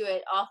don't do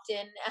it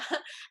often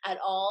at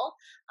all.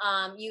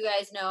 You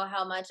guys know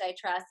how much I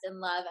trust and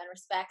love and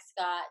respect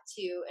Scott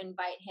to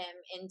invite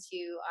him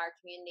into our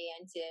community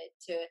and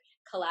to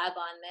collab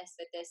on this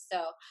with this.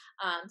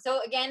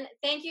 So again,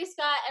 thank you,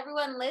 Scott.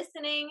 Everyone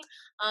listening,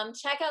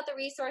 check out the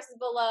resources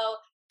below.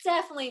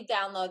 Definitely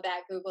download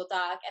that Google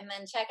Doc and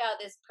then check out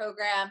this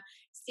program.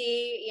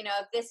 See,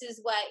 if this is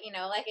what,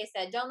 like I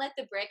said, don't let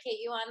the brick hit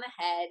you on the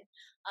head.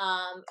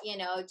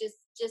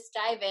 Just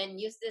dive in,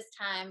 use this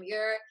time.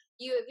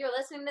 If you're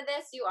listening to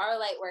this, you are a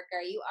light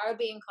worker. You are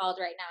being called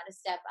right now to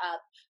step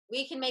up.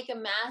 We can make a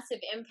massive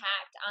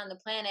impact on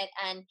the planet.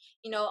 And,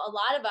 a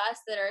lot of us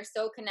that are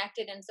so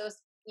connected and so,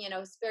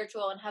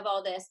 spiritual and have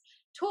all this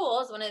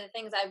tools, one of the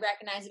things I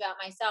recognize about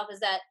myself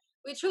is that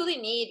we truly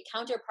need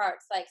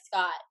counterparts like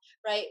Scott,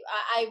 right?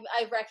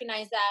 I've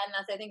recognized that, and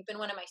that's I think been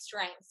one of my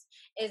strengths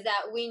is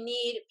that we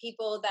need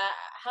people that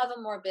have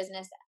a more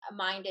business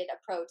minded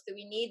approach. That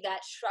we need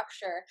that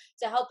structure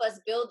to help us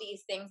build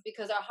these things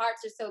because our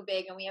hearts are so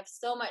big and we have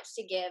so much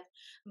to give.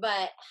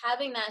 But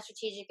having that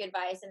strategic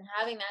advice and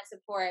having that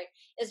support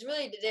is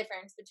really the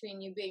difference between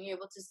you being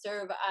able to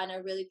serve on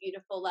a really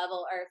beautiful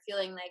level or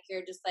feeling like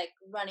you're just like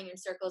running in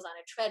circles on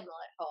a treadmill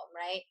at home,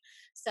 right?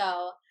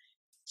 So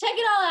check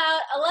it all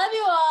out. I love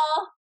you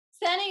all.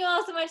 Sending you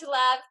all so much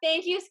love.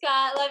 Thank you,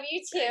 Scott. Love you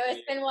too. Thank It's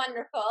you been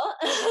wonderful.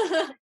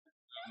 so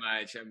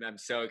much. I'm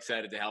so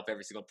excited to help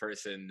every single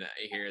person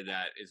here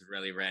that is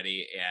really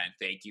ready. And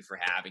thank you for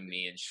having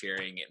me and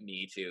sharing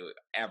me to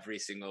every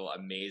single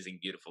amazing,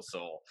 beautiful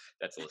soul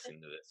that's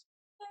listening to this.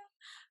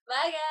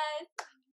 Bye, guys.